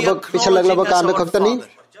pisalaklaba kanda khakta ni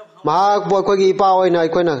mahag bo ko gi pa oi na ai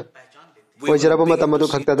koi na koi jaraba mata madu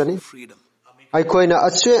khakta da ni freedom. ai koi na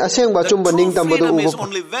aseng ba chumba ning tam badu Freedom is uba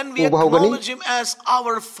only when we uba hogani acknowledge Him as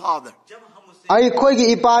our Father. ai koi gi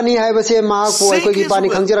ipani hai ba se mahag bo ai koi gi pani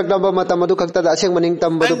khangjarak da mata madu khakta da aseng maning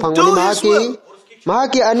tam badu phangmani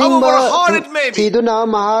mahaki aning ba tiduna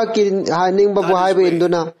mahaki haning ba buhai ba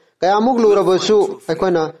induna kaya muk lurabasu ai koi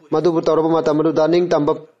na madu bu torba mata madu daning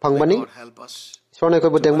tamba phangmani God help us sona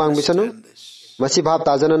koi buteng mang bisanu understand this. masi bhab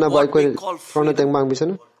ta jana na bai koi sona teng mang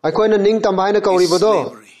bisanu ai koi na ning tam bai na kauri bodo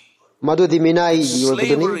madu di minai gi oi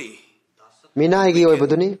buduni Slavery. minai gi oi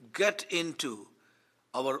buduni Get into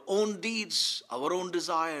our own deeds, our own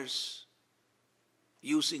desires,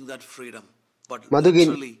 using that freedom. But Madugin-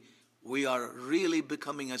 literally, we are really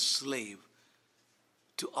becoming a slave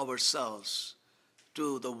to ourselves, to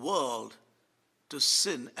the world, to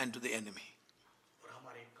sin, and to the enemy.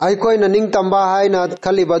 ai koi na ning tamba hai na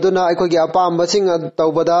khali baduna ai koi gi apam basing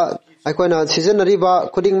tawbada ai koi na seasonary ba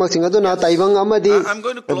khuding mak sing aduna taibang amadi I'm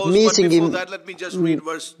going to close, mi but singi before that, let me just read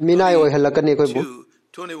verse minai oi halakani koi bu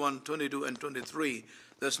 21, 22, and 23.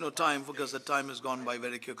 There's no time because the time has gone by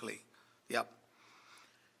very quickly. Yeah.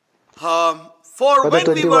 For Brother,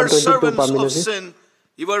 when we 21, were 22 servants of Paminasi. sin,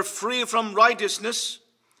 you were free from righteousness.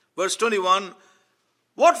 Verse 21.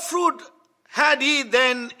 What fruit had ye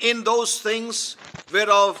then in those things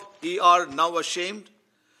whereof ye are now ashamed?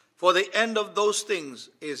 For the end of those things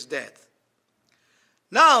is death.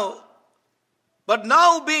 But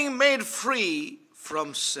now being made free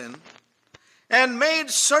from sin and made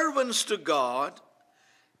servants to God,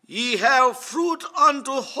 ye have fruit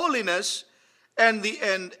unto holiness and the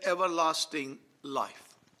end everlasting life.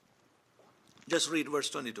 Just read verse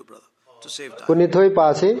 22, brother, to save time. kunithoi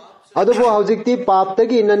pase adubo haujikti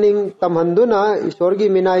paptagi naning tamhanduna isorgi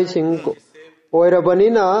minai sing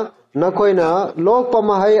oirabanina nakoina lok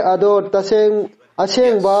pamahai ado taseng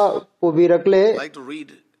aseng ba pubirakle I'd like to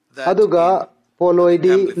read that. aduga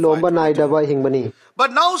poloidi Amplified lomba naidaba hingbani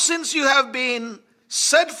But now since you have been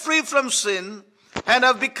set free from sin and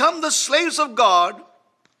have become the slaves of God,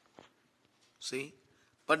 see?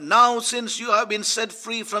 But now since you have been set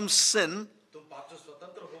free from sin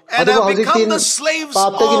and adubo have become haujikti the slaves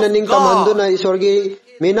paptagi naning of God, tamhanduna isorgi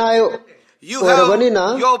minai you have oirabanina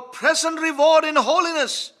your present reward in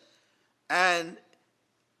holiness, and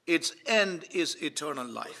its end is eternal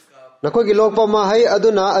life. nakogi lokpa mahai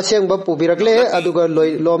aduna aseng ba pubirakle aduga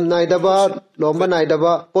lom naidaba lomba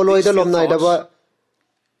naidaba poloida lom naidaba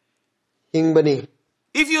hingbani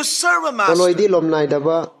If you serve a master, poloidi lom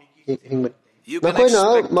naidaba hingbani you can nakoina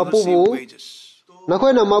expect to mapubu receive wages.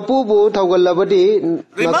 nakoina mapubu thawgallabadi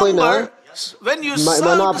nakoina Remember, when you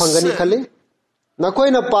mana serve phangani sin, khali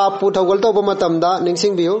nakoina papu thawgal toba matamda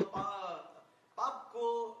ningsing biu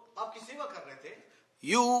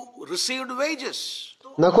you received wages.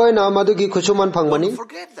 nakoina madugi khusuman phangmani Don't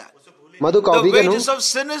forget that. madu The kaubi ganu wages of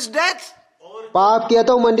sin is death. pap kia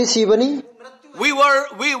to mandi sibani We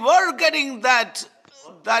were getting that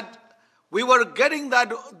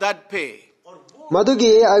pay. madugi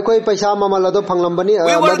akoi paisa mamala do phanglambani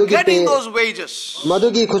We were madugi getting pe those wages.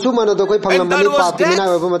 madugi khusumana do koi phanglambani that was pap mina death.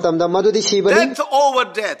 oba matamda madudi sibani Death over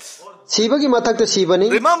death. sibagi mathakta sibani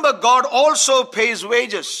Remember, God also pays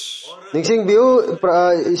wages. ningsing biu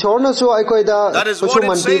ishorna su akoi da That is what it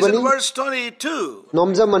khusuman says in pibani verse 22.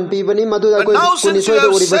 nomja man pibani madu But akoi now since you kunisoi do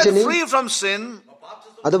have uri set basini free from sin,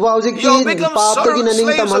 aduba hojikti you have become paptagi naning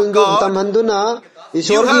slaves of God. tamhanduna you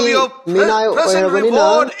ishorgi have your minai present oirabanina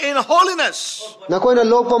reward in holiness. nakoina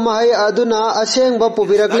lokpa mahai aduna aseng ba That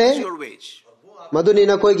pubirakle is your wage. maduni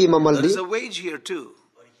na koi gi There mamaldi is a wage here too.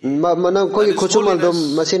 mana koi That is khusumal do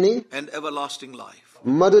holiness masini and everlasting life.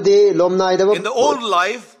 madudi lomnai da In the old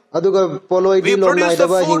life, aduga poloi we di lomnai produced da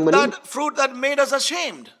the ba hingmani fruit that made us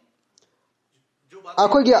ashamed.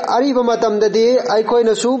 akoi gi ariba matam da di ai koi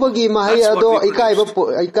na subagi mahai That's what ado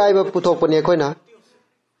we ikaiba puthokpani koi na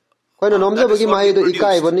nomja That is bagi what mahai we do produced.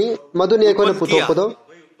 ikaiba ni maduni koi na puthokpado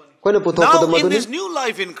Now in this new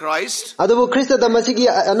life in Christ, we produce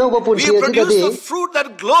the fruit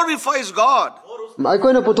that glorifies God and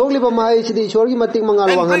bring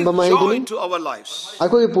joy to our lives.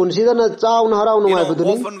 Often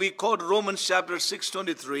we quote Romans chapter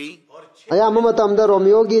 6:23. For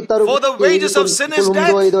the wages of sin is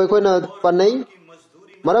death, but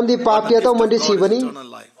the gift of God is eternal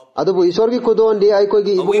life. We often use it for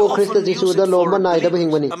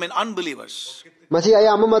unbelievers.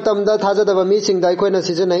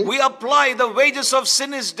 We apply the wages of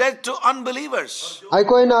sin is death to unbelievers. Yes,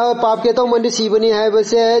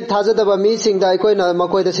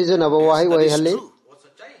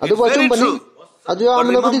 very true. But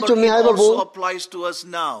remember, it also applies to us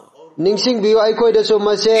now. If we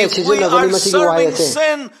are serving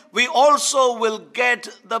sin, we also will get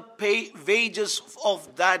the wages of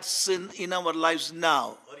that sin in our lives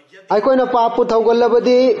now. Aikoina papu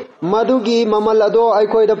thaugalabadi madugi mamal ado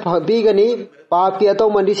aikoida bigani papi ato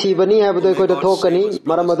mandi sibani habado aikoida thokani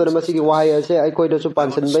maramado masigi wahai ase aikoida su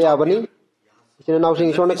pansan bayabani sina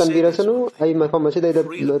nausing sona kanbirasanu ai mafam ase daida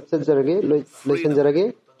losenjarage losenjarage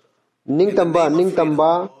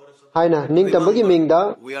ningtamba haina ningtambagi mingda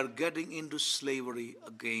we are getting into slavery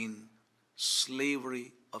again,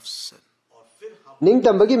 slavery of sin.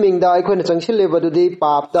 Ningtambagi mingda aikoina changsil lebadudi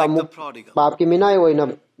pap da amuk pap ki minai oina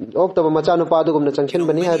october machanu padugumna changsin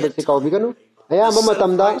bani habati kaubiganu ayamba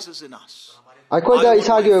matamda aikoida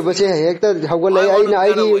isagi obase hekta hawgalai aina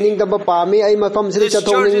aigi ningtamba pami ai mafam sidi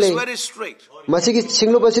chathongning le masigi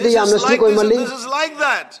singlu basidi yamna strict oi malli this is like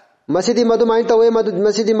that. Masidi madumai tawe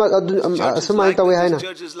masidi asumai tawe haina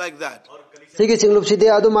sigi singlu sidi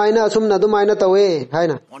adumaina asumna adumaina tawe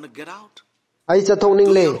haina Want to get out? ai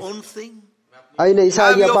chathongning le Your own thing? aina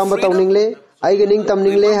isagi apamba tawning le aigi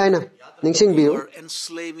ningtamning le haina ningsing biu You are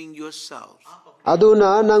enslaving yourself. aduna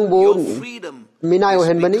nangbu Your freedom minai o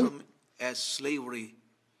henbani as slavery.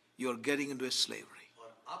 You are getting into a slavery.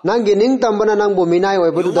 nangi ningtambana nangbu minai o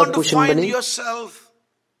You budu da want to pushin find bani yourself.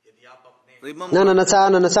 Remember, nana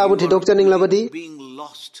nasa bu thidok chaning labadi being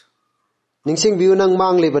lost. ningsing biu nang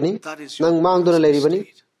mang le bani That is nang your mang duna le bani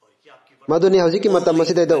maduni hauji ki matam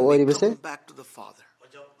masida da oi bise come back to the Father.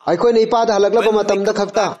 aikoi nei pa da halaklaba When we matam da come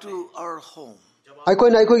khakta back to our home, aikoi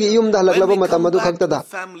nei ko gi yum da when halaklaba we matam come adu back khakta to da the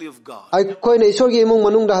family of God, aikoi nei isor gi imung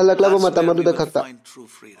manung da halaklaba that's matam where adu we da will khakta find true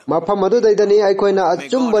freedom. mafam adu dai dani aikoi na May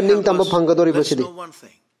achumba God ning help tamba us. phangadori Let's basidi know one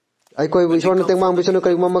thing. aikoi When we isor na come tengmang from the bisunu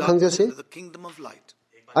kai kingdom mama of darkness khangjasi into the kingdom of light,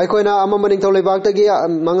 aikoi na amam ning tholai bak ta gi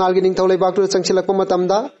mangal gi ning tholai bak tu changsilakpa matam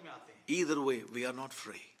da either way, we are not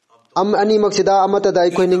free. ani maksida amata da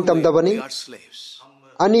aikoi ning Either way, tamda bani we are slaves.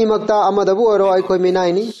 ani makta amadabu oro aikoi minai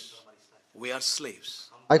ni We are slaves.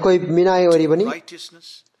 aikoi minai ori bani Righteousness,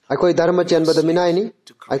 aikoi dharma chen bada minai ni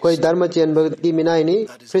aikoi dharma chen bagi minai ni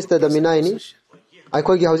krista da minai ni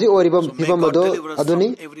aikoi gi hauji ori bam so may phibam God ado deliver us aduni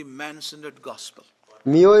from every man-centered gospel.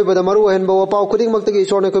 miyoi bada maru hen bo pau khuding makta gi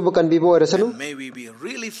isor ne koi bukan bibo erasanu And may we be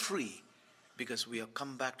really free because we have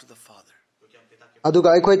come back to the Father. aduga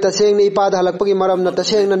aikoi taseng ni ipa da halakpagi maram na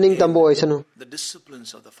taseng na ning tambo oisanu The disciplines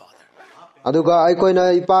of the Father. aduga aikoi na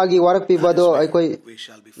ipa gi warak pi bado aikoi We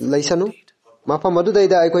shall be free laisanu indeed. mafam adu dai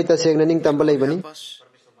da aikoi taseng na ning tamba lai bani Help us.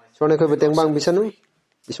 isor ne koi buteng bang bisanu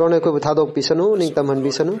isor ne koi thadok pisanu ning tamhan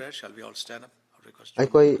bisanu Prayer, shall we all stand up? I request you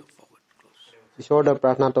aikoi to go forward, close. isor da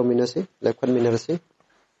prarthna to minasi lekhan minarasi